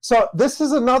kibbutz. So this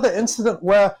is another incident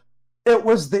where it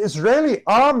was the Israeli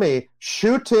army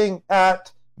shooting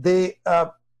at the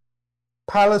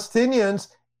Palestinians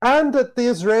and at the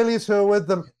Israelis who are with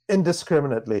them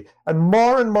indiscriminately. And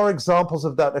more examples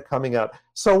of that are coming out.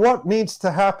 So what needs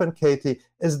to happen, Katie,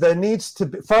 is there needs to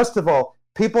be, first of all,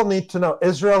 people need to know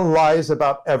Israel lies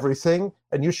about everything,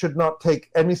 and you should not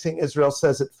take anything Israel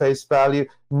says at face value,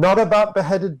 not about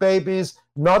beheaded babies,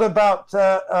 not about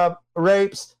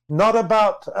rapes, not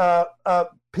about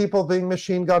people being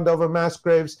machine gunned over mass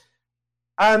graves.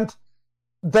 And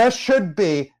there should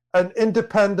be an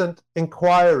independent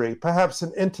inquiry, perhaps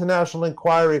an international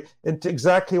inquiry into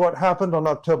exactly what happened on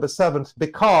October 7th,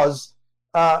 because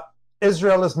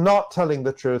Israel is not telling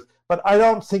the truth. But I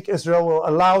don't think Israel will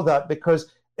allow that,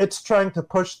 because it's trying to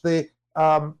push the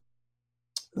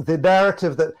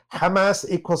narrative that Hamas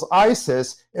equals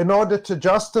ISIS in order to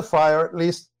justify or at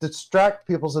least distract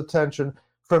people's attention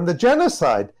from the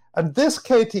genocide. And this,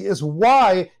 Katie, is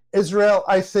why Israel,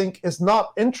 I think, is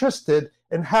not interested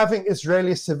in having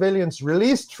Israeli civilians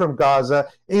released from Gaza,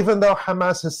 even though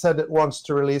Hamas has said it wants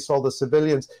to release all the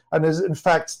civilians and has in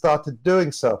fact started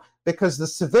doing so. Because the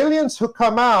civilians who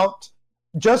come out,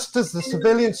 just as the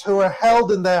civilians who are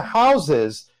held in their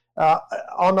houses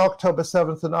on October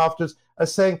 7th and afterwards, are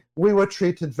saying, we were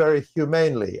treated very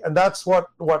humanely. And that's what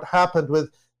happened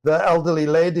with the elderly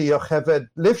lady, Yocheved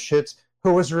Lifshitz,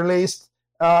 who was released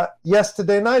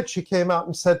yesterday night. She came out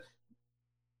and said,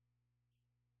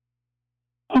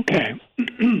 okay,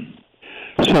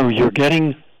 so you're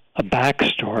getting a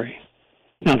backstory.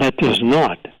 Now, that does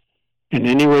not in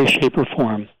any way, shape, or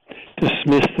form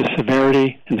dismiss the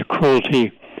severity and the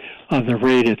cruelty of the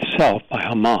raid itself by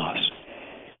Hamas,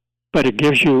 but it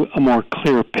gives you a more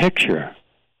clear picture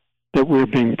that we're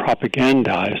being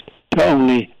propagandized to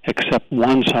only accept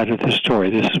one side of the story.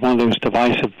 This is one of those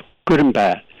divisive good and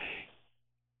bad.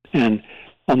 And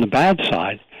on the bad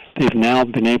side, they've now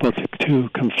been able to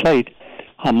conflate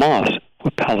Hamas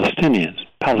with Palestinians.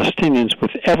 Palestinians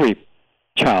with every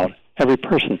child, every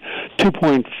person.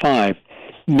 2.5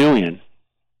 million.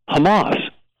 Hamas,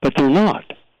 but they're not.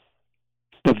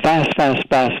 The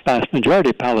vast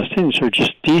majority of Palestinians are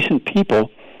just decent people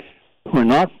who are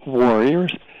not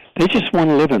warriors. They just want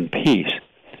to live in peace.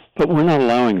 But we're not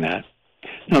allowing that.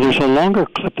 Now, there's a longer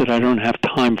clip that I don't have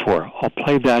time for. I'll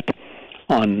play that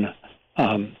on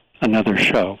another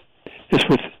show. is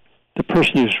with the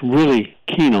person who's really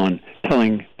keen on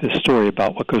telling this story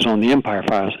about what goes on in the Empire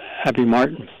Files, Abby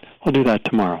Martin. We'll do that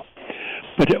tomorrow.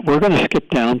 But we're going to skip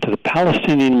down to the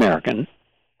Palestinian American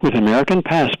with an American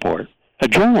passport, a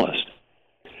journalist,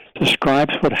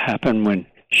 describes what happened when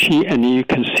she, and you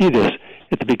can see this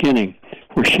at the beginning,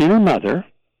 where she and her mother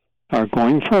are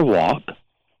going for a walk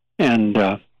and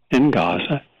in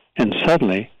Gaza, and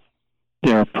suddenly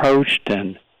they're approached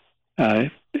and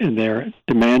they're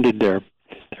demanded their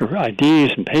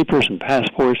IDs and papers and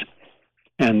passports,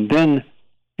 and then,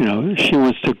 she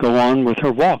wants to go on with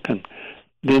her walk, and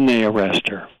then they arrest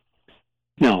her.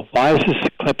 Now, why is this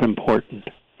clip important?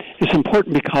 It's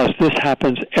important because this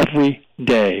happens every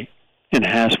day and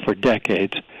has for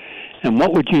decades. And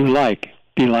what would you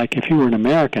be like if you were an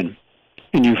American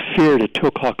and you feared at 2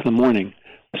 o'clock in the morning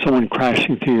someone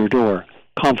crashing through your door,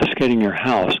 confiscating your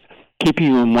house, keeping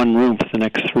you in one room for the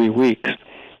next 3 weeks,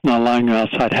 not allowing you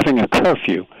outside, having a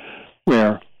curfew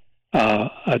where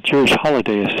a Jewish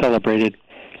holiday is celebrated,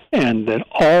 and that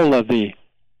all of the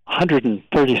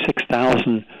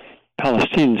 136,000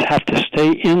 Palestinians have to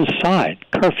stay inside,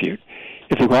 curfewed.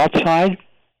 If you go outside,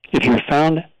 if you're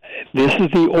found, this is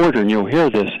the order, and you'll hear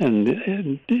this in the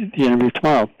interview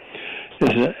tomorrow,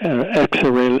 is an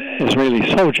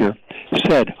ex-Israeli soldier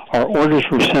said, our orders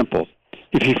were simple.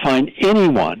 If you find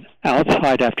anyone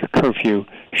outside after curfew,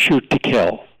 shoot to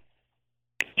kill.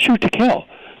 Shoot to kill.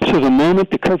 So the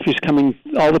moment the curfew is coming,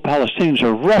 all the Palestinians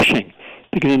are rushing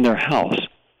to get in their house.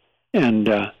 And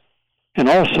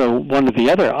also, one of the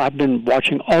other, I've been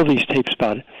watching all these tapes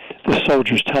about it, the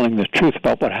soldiers telling the truth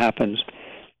about what happens.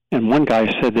 And one guy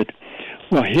said that,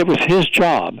 well, it was his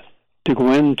job to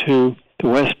go into the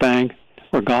West Bank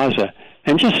or Gaza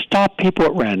and just stop people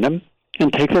at random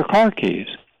and take their car keys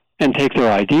and take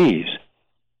their IDs.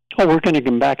 Oh, we're going to give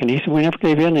them back. And he said, we never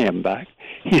gave any of them back.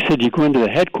 He said, you go into the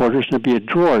headquarters and there'd be a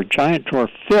drawer, a giant drawer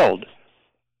filled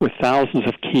with thousands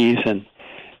of keys and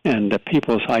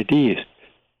people's IDs.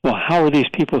 Well, how are these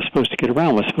people supposed to get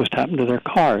around? What's supposed to happen to their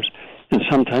cars? And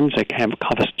sometimes they can't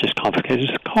just confiscate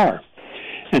his car.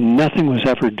 And nothing was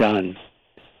ever done.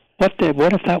 What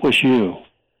if that was you?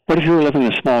 What if you were living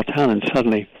in a small town and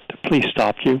suddenly the police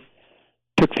stopped you,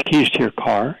 took the keys to your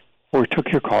car, or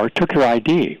took your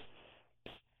ID,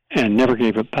 and never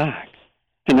gave it back?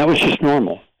 And that was just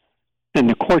normal. And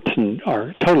the courts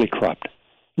are totally corrupt,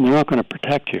 and they're not going to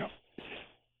protect you.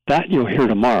 That you'll hear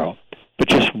tomorrow. But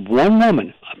just one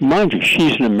woman, mind you,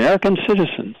 she's an American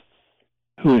citizen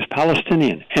who is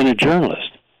Palestinian and a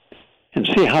journalist, and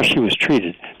see how she was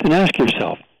treated. Then ask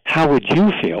yourself, how would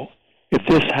you feel if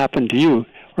this happened to you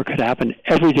or could happen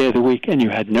every day of the week and you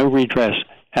had no redress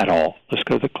at all? Let's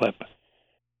go to the clip.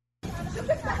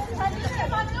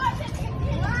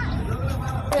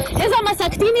 إذا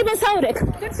مسكتيني بصورك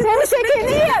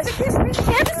امسكينيش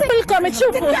لكم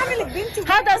تشوفوا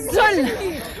هذا الظلم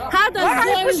هذا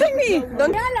الظلم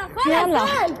يلا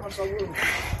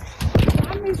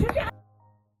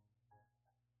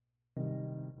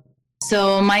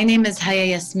So my name is Haya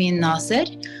Yasmin Nasser.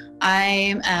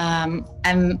 I'm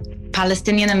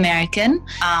Palestinian American.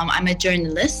 I'm a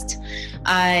journalist.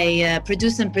 I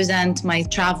produce and present my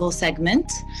travel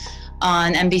segment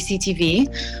on NBC TV,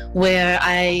 where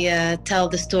I tell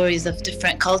the stories of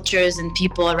different cultures and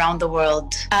people around the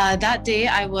world. That day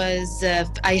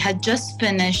I had just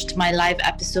finished my live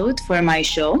episode for my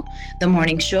show, the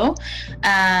morning show,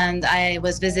 and I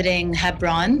was visiting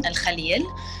Hebron, Al Khalil,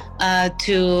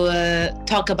 to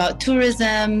talk about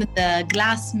tourism, the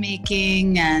glass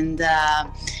making and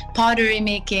pottery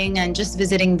making, and just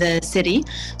visiting the city.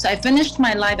 So I finished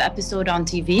my live episode on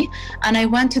TV and I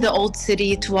went to the old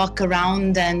city to walk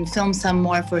around and film some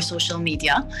more for social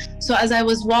media. So as I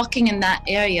was walking in that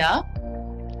area,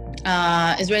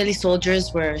 Israeli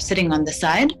soldiers were sitting on the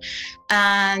side,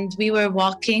 and we were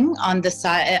walking on the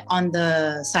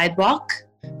sidewalk.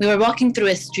 We were walking through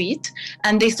a street,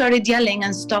 and they started yelling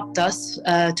and stopped us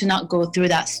to not go through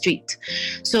that street.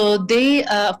 So they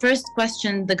first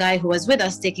questioned the guy who was with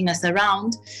us, taking us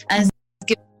around, and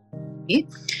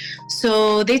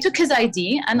so they took his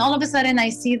ID, and all of a sudden I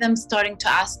see them starting to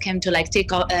ask him to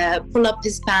pull up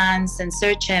his pants and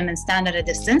search him and stand at a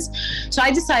distance. So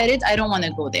I decided I don't want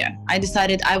to go there. I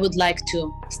decided I would like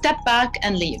to step back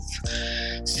and leave.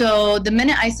 So the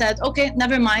minute I said, okay,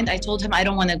 never mind, I told him I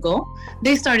don't want to go,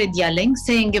 they started yelling,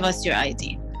 saying, give us your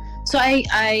ID. So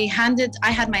I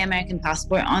had my American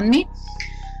passport on me,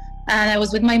 and I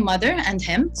was with my mother and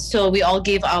him. So we all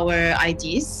gave our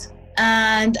IDs.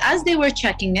 And as they were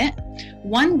checking it,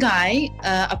 one guy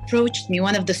approached me,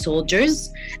 one of the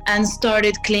soldiers, and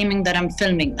started claiming that I'm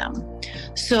filming them.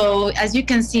 So as you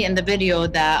can see in the video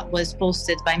that was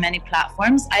posted by many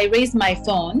platforms, I raised my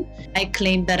phone. I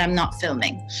claimed that I'm not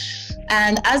filming.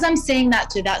 And as I'm saying that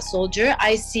to that soldier,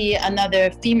 I see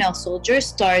another female soldier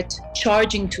start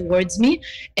charging towards me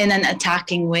in an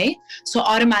attacking way. So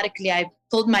automatically I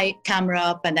pulled my camera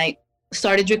up and I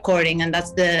started recording, and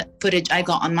that's the footage I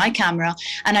got on my camera.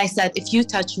 And I said, if you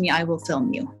touch me, I will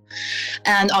film you.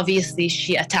 And obviously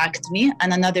she attacked me,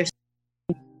 and another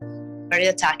started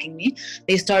attacking me.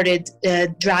 They started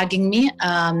dragging me,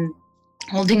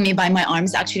 holding me by my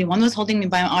arms. Actually, one was holding me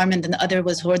by my arm and then the other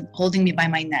was holding me by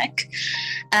my neck.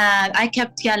 And I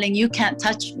kept yelling, you can't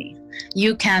touch me.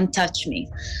 You can't touch me.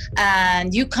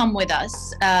 And you come with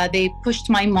us. They pushed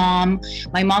my mom.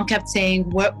 My mom kept saying,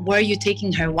 where are you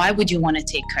taking her? Why would you want to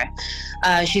take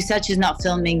her? She said she's not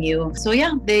filming you. So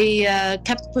yeah, they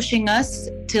kept pushing us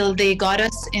till they got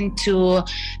us into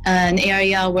an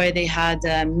area where they had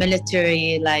a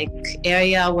military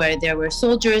area where there were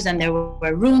soldiers and there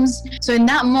were rooms. So in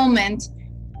that moment,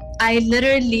 I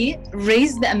literally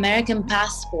raised the American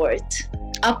passport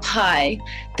up high,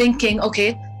 thinking,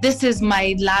 okay, this is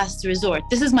my last resort.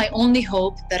 This is my only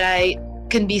hope that I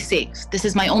can be safe. This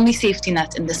is my only safety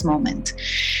net in this moment.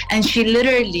 And she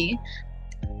literally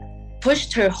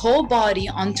pushed her whole body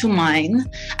onto mine.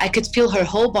 I could feel her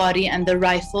whole body and the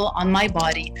rifle on my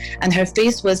body. And her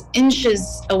face was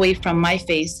inches away from my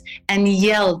face and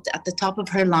yelled at the top of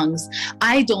her lungs,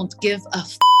 I don't give a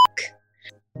f***.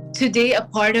 Today, a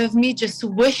part of me just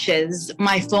wishes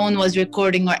my phone was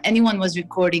recording or anyone was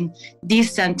recording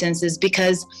these sentences,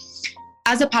 because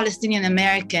as a Palestinian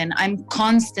American, I'm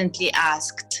constantly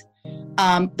asked,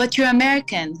 but you're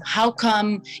American, how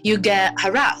come you get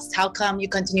harassed? How come you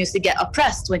continuously get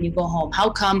oppressed when you go home? How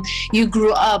come you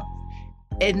grew up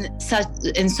in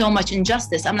so much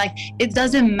injustice? I'm like, it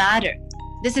doesn't matter.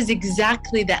 This is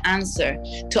exactly the answer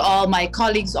to all my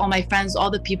colleagues, all my friends, all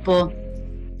the people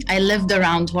I lived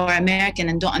around who are American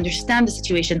and don't understand the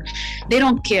situation. They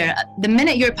don't care. The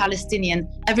minute you're Palestinian,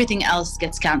 everything else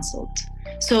gets canceled.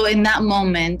 So in that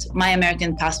moment, my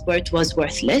American passport was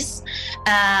worthless.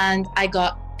 And I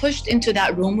got pushed into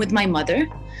that room with my mother.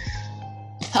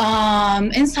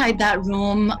 Inside that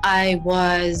room, I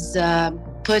was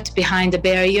put behind a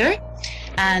barrier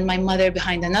and my mother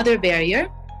behind another barrier.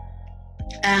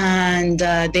 And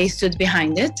they stood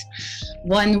behind it.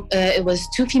 It was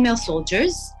two female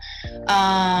soldiers.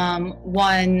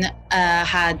 One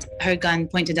had her gun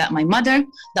pointed at my mother.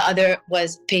 The other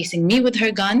was facing me with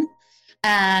her gun.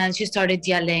 And she started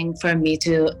yelling for me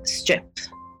to strip.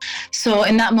 So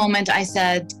in that moment, I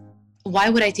said, why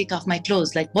would I take off my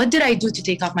clothes? Like, what did I do to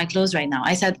take off my clothes right now?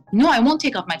 I said, no, I won't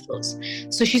take off my clothes.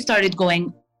 So she started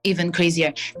going even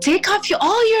crazier. Take off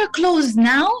all your clothes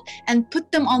now and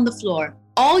put them on the floor.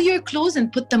 All your clothes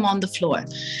and put them on the floor.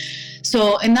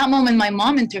 So in that moment, my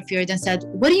mom interfered and said,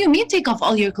 what do you mean take off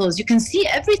all your clothes? You can see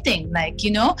everything.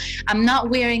 I'm not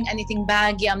wearing anything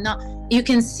baggy. You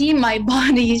can see my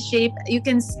body shape.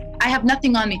 I have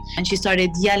nothing on me. And she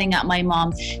started yelling at my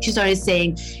mom. She started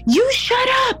saying, you shut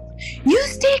up. You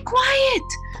stay quiet.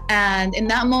 And in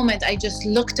that moment, I just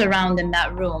looked around in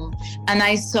that room and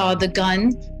I saw the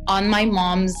gun on my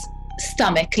mom's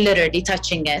stomach, literally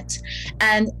touching it.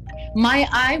 And my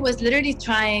eye was literally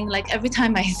trying, every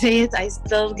time I say it, I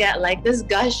still get this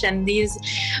gush and these,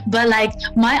 but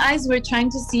my eyes were trying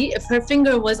to see if her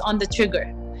finger was on the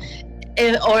trigger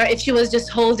or if she was just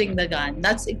holding the gun.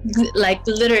 That's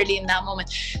literally in that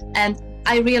moment. And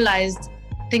I realized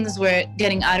things were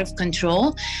getting out of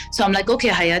control. So I'm like, okay,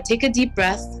 Haya, take a deep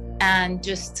breath and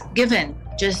just give in.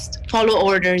 Just follow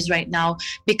orders right now,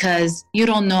 because you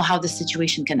don't know how the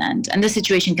situation can end. And the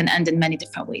situation can end in many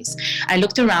different ways. I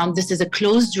looked around. This is a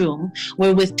closed room.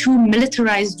 We're with two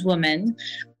militarized women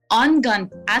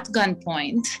at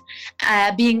gunpoint,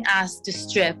 being asked to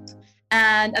strip.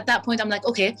 And at that point, I'm like,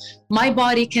 okay, my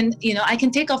body can, I can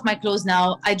take off my clothes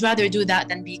now. I'd rather do that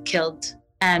than be killed.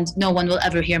 And no one will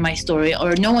ever hear my story,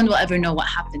 or no one will ever know what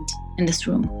happened in this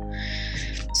room.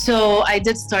 So I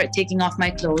did start taking off my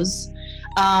clothes.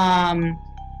 I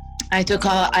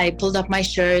pulled up my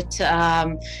shirt.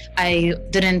 I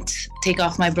didn't take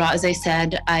off my bra, as I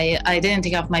said. I didn't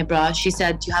take off my bra. She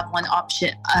said, you have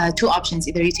two options.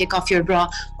 Either you take off your bra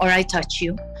or I touch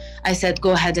you. I said,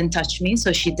 go ahead and touch me.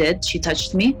 So she did. She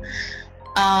touched me.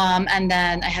 And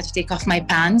then I had to take off my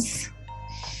pants.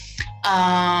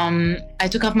 I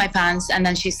took off my pants and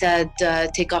then she said,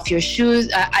 take off your shoes.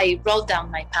 I rolled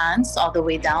down my pants all the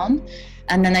way down.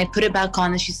 And then I put it back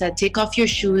on and she said, take off your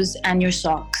shoes and your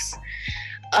socks.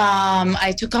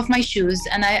 I took off my shoes,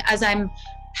 and as I'm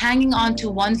hanging on to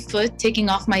one foot, taking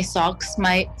off my socks,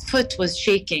 my foot was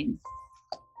shaking.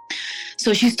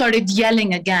 So she started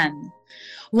yelling again,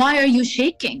 "Why are you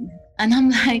shaking?" And I'm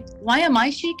like, "Why am I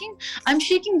shaking? I'm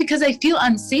shaking because I feel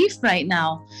unsafe right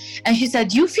now." And she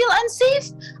said, "You feel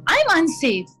unsafe? I'm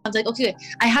unsafe." I was like, okay,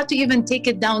 I had to even take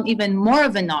it down even more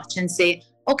of a notch and say,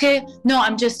 okay, no,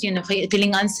 I'm just,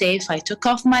 feeling unsafe. I took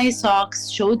off my socks,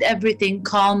 showed everything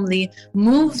calmly,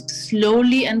 moved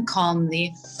slowly and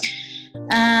calmly.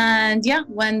 And yeah,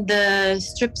 when the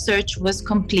strip search was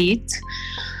complete,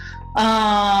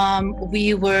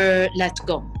 we were let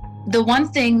go. The one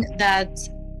thing that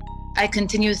I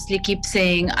continuously keep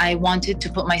saying I wanted to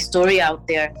put my story out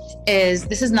there is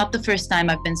this is not the first time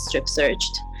I've been strip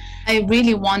searched. I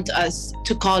really want us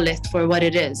to call it for what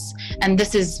it is. And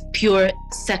this is pure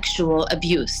sexual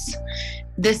abuse.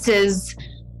 This is,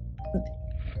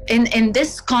 in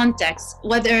this context,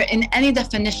 whether in any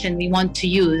definition we want to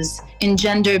use, in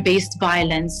gender-based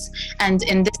violence, and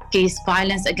in this case,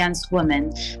 violence against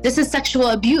women, this is sexual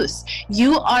abuse.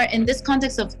 You are in this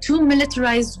context of two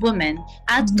militarized women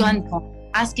at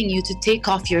gunpoint asking you to take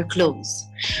off your clothes.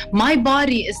 My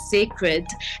body is sacred,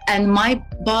 and my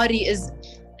body is,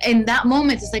 in that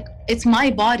moment, it's like, it's my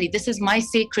body. This is my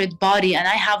sacred body, and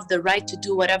I have the right to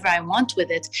do whatever I want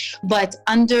with it. But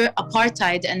under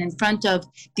apartheid and in front of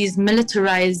these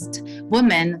militarized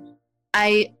women,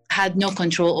 I had no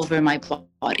control over my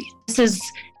body. This is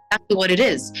exactly what it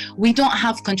is. We don't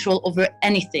have control over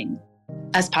anything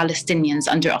as Palestinians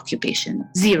under occupation.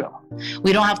 Zero.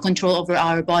 We don't have control over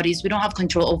our bodies. We don't have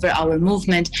control over our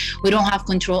movement. We don't have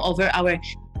control over our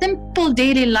simple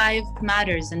daily life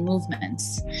matters and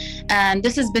movements. And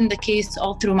this has been the case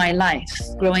all through my life,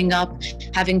 growing up,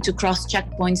 having to cross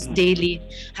checkpoints daily,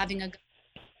 having a...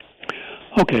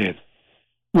 Okay.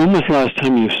 When was the last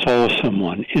time you saw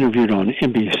someone interviewed on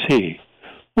NBC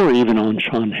or even on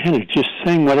Sean Hannity just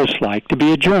saying what it's like to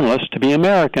be a journalist, to be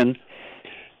American,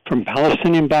 from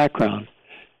Palestinian background,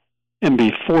 and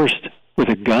be forced with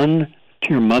a gun to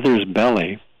your mother's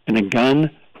belly and a gun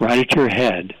right at your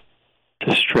head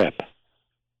to strip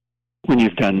when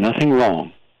you've done nothing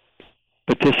wrong?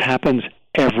 But this happens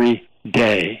every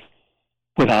day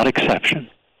without exception.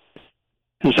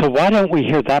 And so why don't we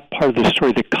hear that part of the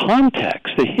story, the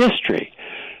context, the history,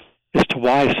 as to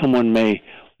why someone may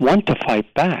want to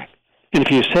fight back? And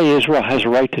if you say Israel has a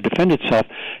right to defend itself,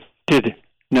 did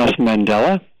Nelson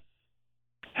Mandela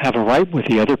have a right with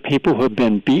the other people who have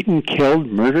been beaten, killed,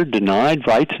 murdered, denied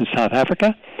rights in South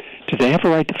Africa? Did they have a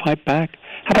right to fight back?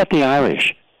 How about the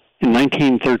Irish in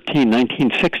 1913,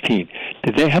 1916?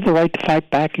 Did they have a right to fight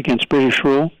back against British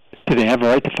rule? Did they have a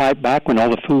right to fight back when all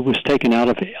the food was taken out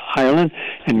of Ireland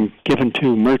and given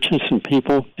to merchants and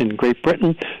people in Great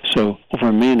Britain, so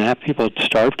over 1.5 million people had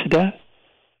starved to death?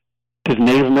 Did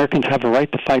Native Americans have a right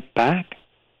to fight back?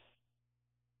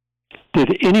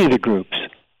 Did any of the groups,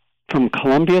 from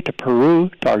Colombia to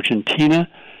Peru to Argentina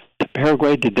to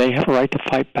Paraguay, did they have a right to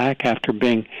fight back after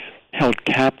being held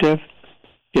captive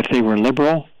if they were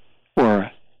liberal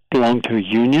or belonged to a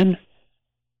union?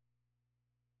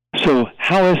 So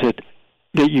how is it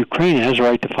that Ukraine has a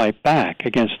right to fight back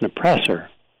against an oppressor,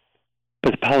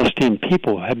 but the Palestinian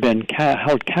people have been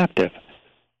held captive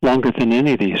longer than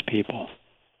any of these people?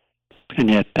 And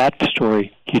yet that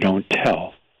story you don't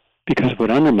tell, because it would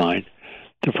undermine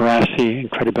the veracity and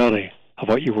credibility of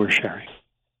what you were sharing.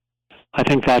 I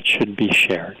think that should be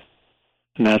shared.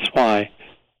 And that's why,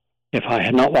 if I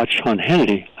had not watched Sean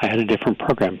Hannity, I had a different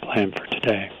program planned for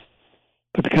today.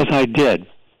 But because I did,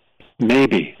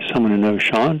 maybe someone who knows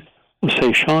Sean will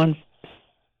say, Sean,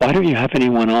 why don't you have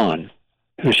anyone on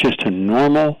who's just a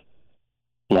normal,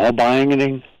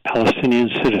 law-abiding Palestinian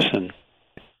citizen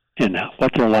and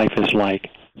what their life is like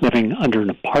living under an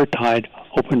apartheid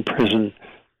open prison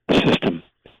system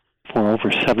for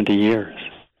over 70 years?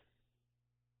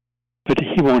 But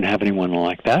he won't have anyone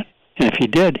like that. And if he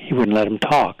did, he wouldn't let him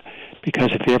talk.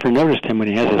 Because if you ever noticed him when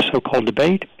he has a so-called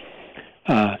debate,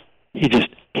 he just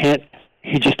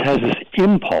has this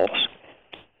impulse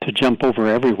to jump over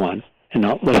everyone and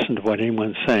not listen to what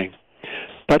anyone's saying.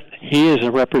 But he is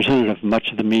a representative of much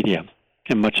of the media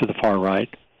and much of the far right.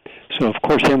 So, of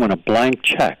course, they want a blank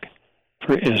check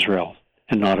for Israel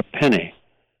and not a penny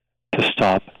to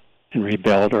stop and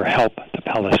rebuild or help the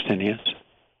Palestinians.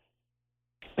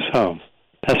 So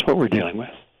that's what we're dealing with.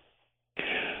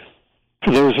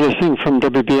 For those listening from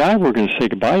WBI, we're going to say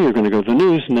goodbye. You're going to go to the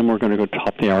news, and then we're going to go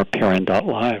top the hour,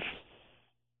 PRN.live.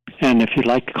 And if you'd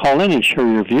like to call in and share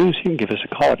your views, you can give us a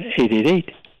call at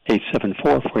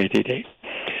 888-874-4888.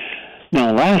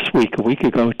 Now, last week, a week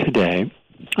ago today,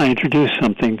 I introduced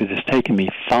something that has taken me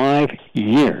 5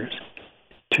 years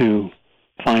to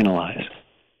finalize.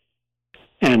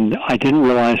 And I didn't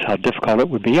realize how difficult it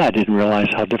would be. I didn't realize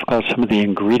how difficult some of the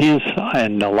ingredients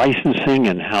and the licensing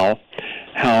and how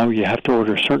you have to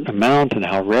order a certain amount and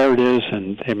how rare it is,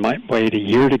 and they might wait a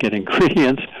year to get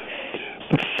ingredients.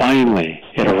 But finally,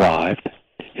 it arrived.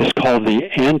 It's called the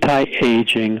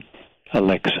Anti-Aging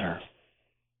Elixir.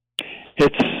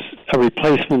 It's a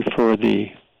replacement for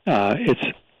the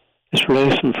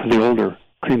replacement for the older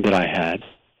cream that I had.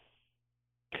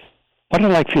 What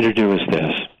I'd like for you to do is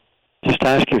this. Just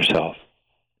ask yourself,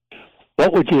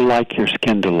 what would you like your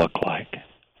skin to look like?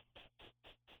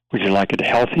 Would you like it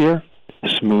healthier,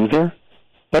 smoother?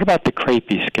 What about the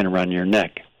crepey skin around your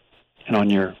neck and on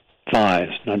your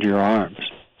thighs and under your arms?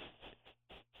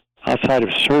 Outside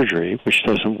of surgery, which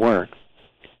doesn't work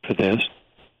for this,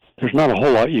 there's not a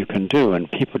whole lot you can do,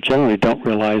 and people generally don't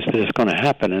realize that it's going to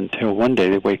happen until one day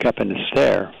they wake up and it's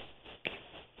there,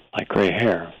 like gray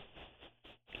hair.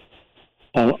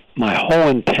 Well, my whole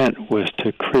intent was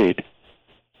to create,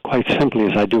 quite simply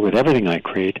as I do with everything I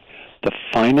create, the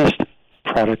finest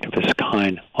product of its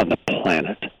kind on the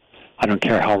planet. I don't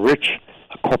care how rich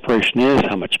a corporation is,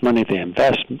 how much money they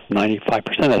invest, 95%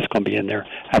 of that's going to be in their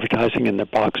advertising and their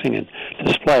boxing and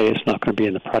display. It's not going to be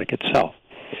in the product itself.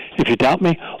 If you doubt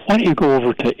me, why don't you go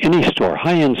over to any store,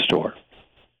 high-end store,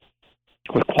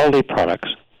 with quality products,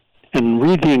 and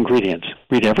read the ingredients.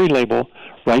 Read every label,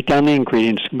 write down the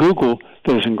ingredients, Google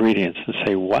those ingredients, and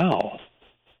say, wow,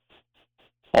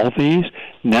 all these?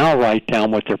 Now write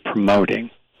down what they're promoting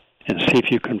and see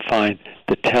if you can find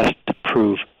the test to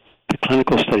prove, the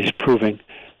clinical studies proving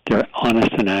they're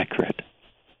honest and accurate.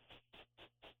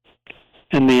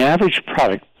 And the average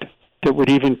product that would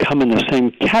even come in the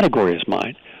same category as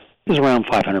mine is around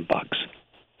 $500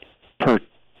 per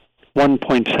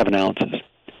 1.7 ounces.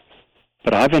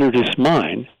 But I've introduced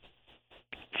mine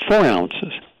 4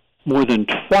 ounces, more than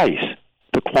twice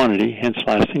the quantity, hence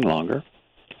lasting longer.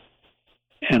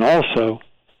 And also,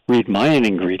 read my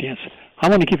ingredients. I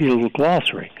want to give you a little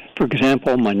glossary. For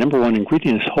example, my number 1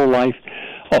 ingredient is whole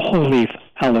leaf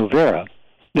aloe vera,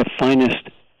 the finest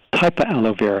type of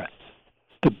aloe vera,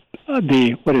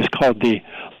 the what is called the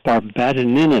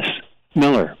Barbadoninus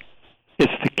Miller.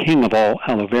 It's the king of all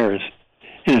aloe veras,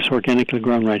 and it's organically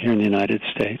grown right here in the United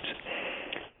States,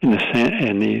 in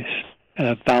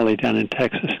the valley down in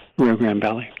Texas, Rio Grande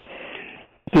Valley.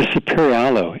 This superior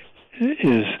aloe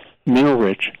is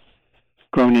mineral-rich,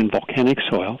 grown in volcanic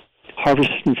soil,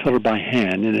 harvested and filtered by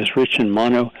hand, and is rich in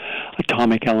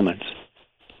monoatomic elements,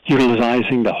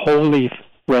 utilizing the whole leaf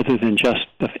rather than just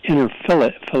the inner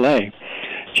fillet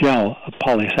gel of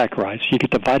polysaccharides. You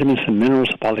get the vitamins and minerals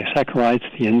of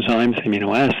polysaccharides, the enzymes, the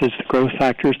amino acids, the growth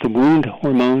factors, the wound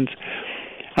hormones.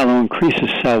 Aloe increases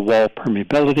cell wall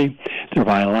permeability,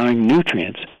 thereby allowing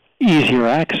nutrients easier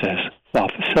access while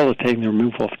facilitating the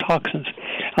removal of toxins.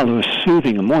 Aloe is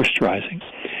soothing and moisturizing,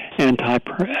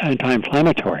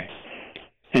 anti-inflammatory,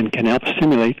 and can help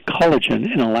stimulate collagen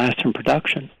and elastin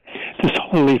production. This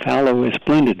whole leaf aloe is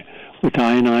blended with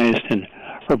ionized and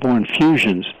airborne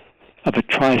fusions of a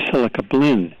trisilica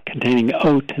blend containing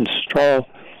oat and straw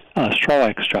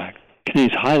extract.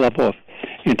 Contains high level of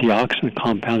antioxidant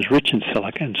compounds rich in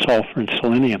silica and sulfur and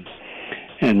selenium,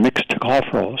 and mixed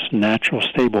tocopherols, natural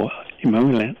stable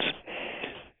emollients.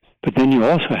 But then you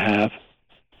also have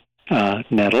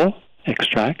nettle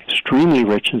extract, extremely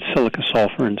rich in silica,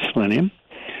 sulfur, and selenium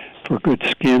for good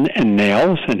skin and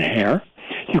nails and hair.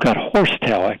 You've got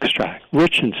horsetail extract,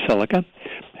 rich in silica,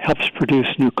 helps produce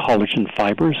new collagen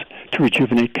fibers to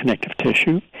rejuvenate connective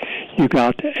tissue. You've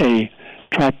got a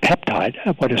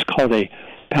tripeptide, what is called a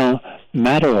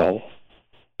palmitoyl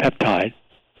peptide,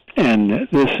 and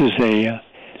this is an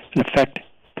effect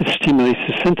that stimulates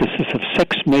the synthesis of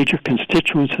 6 major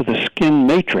constituents of the skin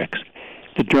matrix: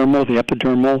 the dermal, the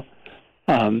epidermal,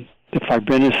 the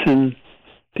fibrinosin,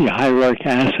 the hyaluronic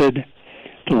acid,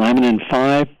 the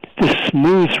laminin-5. This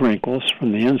smooths wrinkles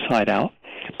from the inside out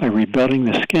by rebuilding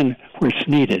the skin where it's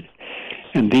needed.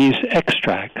 And these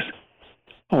extracts,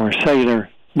 or cellular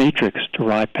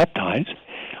matrix-derived peptides,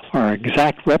 are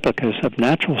exact replicas of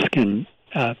natural skin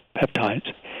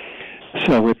peptides.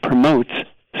 So it promotes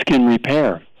skin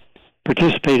repair,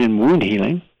 participates in wound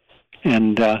healing,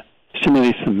 and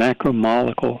stimulates the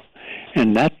macromolecule.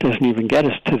 And that doesn't even get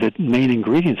us to the main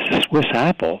ingredients, the Swiss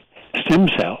apple stem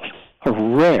cells, a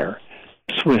rare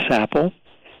Swiss apple,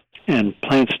 and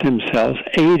plant stem cells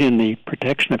aid in the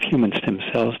protection of human stem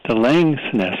cells, delaying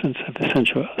senescence of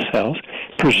essential cells,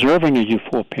 preserving a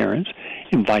youthful appearance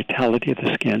and vitality of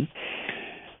the skin.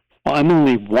 Well, I'm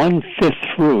only 1/5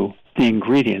 through the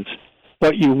ingredients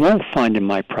What you won't find in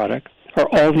my product are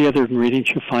all the other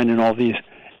ingredients you find in all these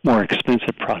more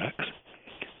expensive products.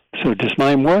 So does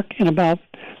mine work? In about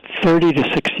 30 to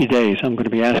 60 days, I'm going to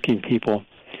be asking people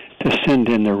to send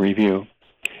in their review.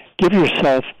 Give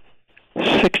yourself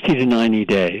 60 to 90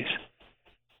 days.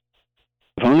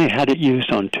 I've only had it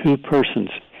used on 2 persons,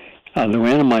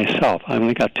 Luann and myself. I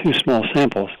only got 2 small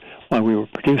samples while we were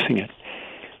producing it.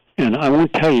 And I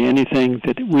won't tell you anything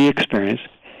that we experienced,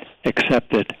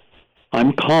 except that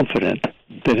I'm confident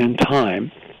that in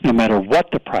time, no matter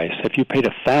what the price, if you paid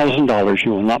 $1,000,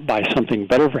 you will not buy something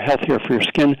better or healthier for your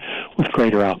skin with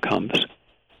greater outcomes.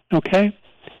 Okay?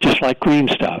 Just like green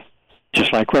stuff,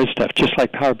 just like red stuff, just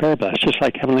like Power Berry Blast, just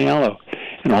like Heavenly Aloe,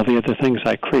 and all the other things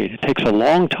I create. It takes a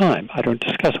long time. I don't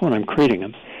discuss when I'm creating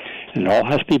them. And it all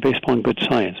has to be based upon good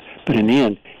science. But in the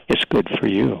end, it's good for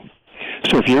you.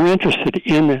 So if you're interested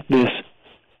in this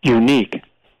unique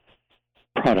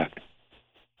product,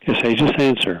 this Ageless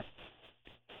Answer,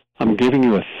 I'm giving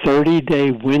you a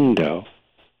 30-day window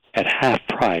at half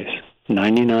price,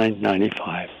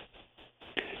 $99.95.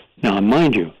 Now,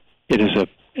 mind you, it is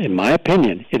in my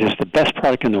opinion, it is the best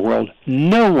product in the world.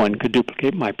 No one could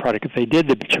duplicate my product. If they did,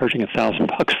 they'd be charging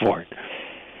 $1,000 for it.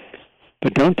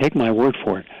 But don't take my word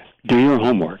for it. Do your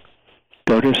homework.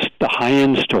 Go to the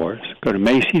high-end stores, go to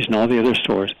Macy's and all the other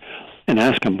stores, and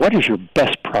ask them, what is your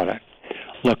best product?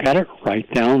 Look at it, write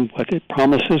down what it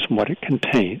promises and what it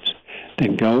contains.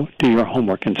 Then go do your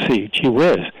homework and see, gee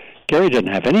whiz, Gary doesn't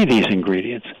have any of these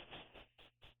ingredients.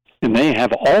 And they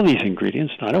have all these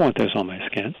ingredients, and I don't want those on my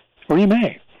skin. Or you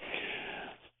may.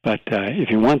 But if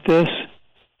you want this,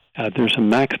 there's a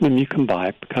maximum you can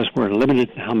buy because we're limited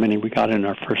in how many we got in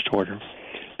our first order.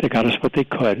 They got us what they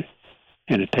could,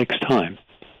 and it takes time.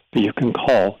 But you can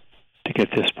call to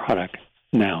get this product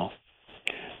now,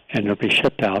 and it'll be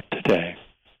shipped out today.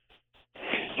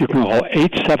 You can call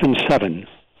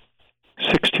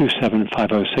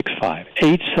 877-627-5065,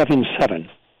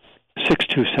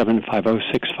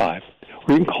 877-627-5065. Or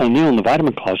you can call Neil in the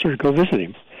Vitamin Closet or go visit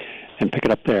him and pick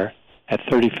it up there at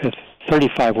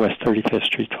 35 West 35th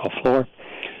Street, 12th floor.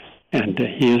 And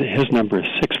his number is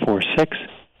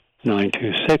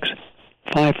 646-926-5430,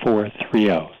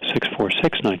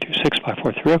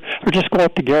 646-926-5430. Or just go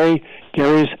up to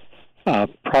Gary's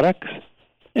products,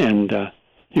 and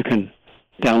you can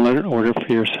download it and order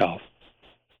for yourself.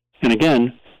 And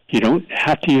again, you don't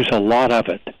have to use a lot of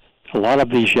it. A lot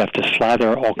of these you have to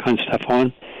slather all kinds of stuff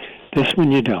on. This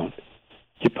one you don't.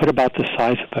 You put about the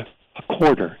size of a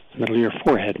quarter in the middle of your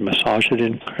forehead, massage it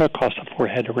in across the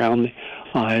forehead, around the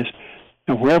eyes,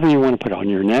 and wherever you want to put it, on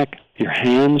your neck, your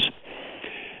hands.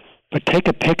 But take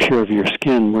a picture of your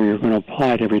skin where you're going to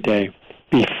apply it every day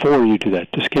before you do that.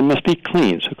 The skin must be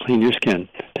clean, so clean your skin.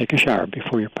 Take a shower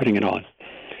before you're putting it on.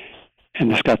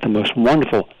 And it's got the most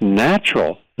wonderful,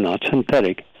 natural, not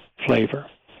synthetic, flavor.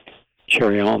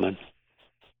 Cherry almond.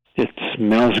 It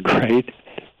smells great,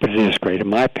 but it is great. In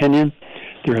my opinion,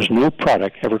 there is no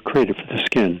product ever created for the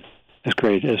skin as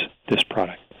great as this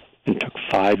product. It took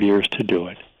 5 years to do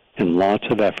it, and lots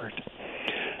of effort.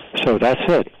 So that's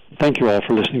it. Thank you all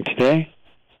for listening today,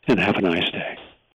 and have a nice day.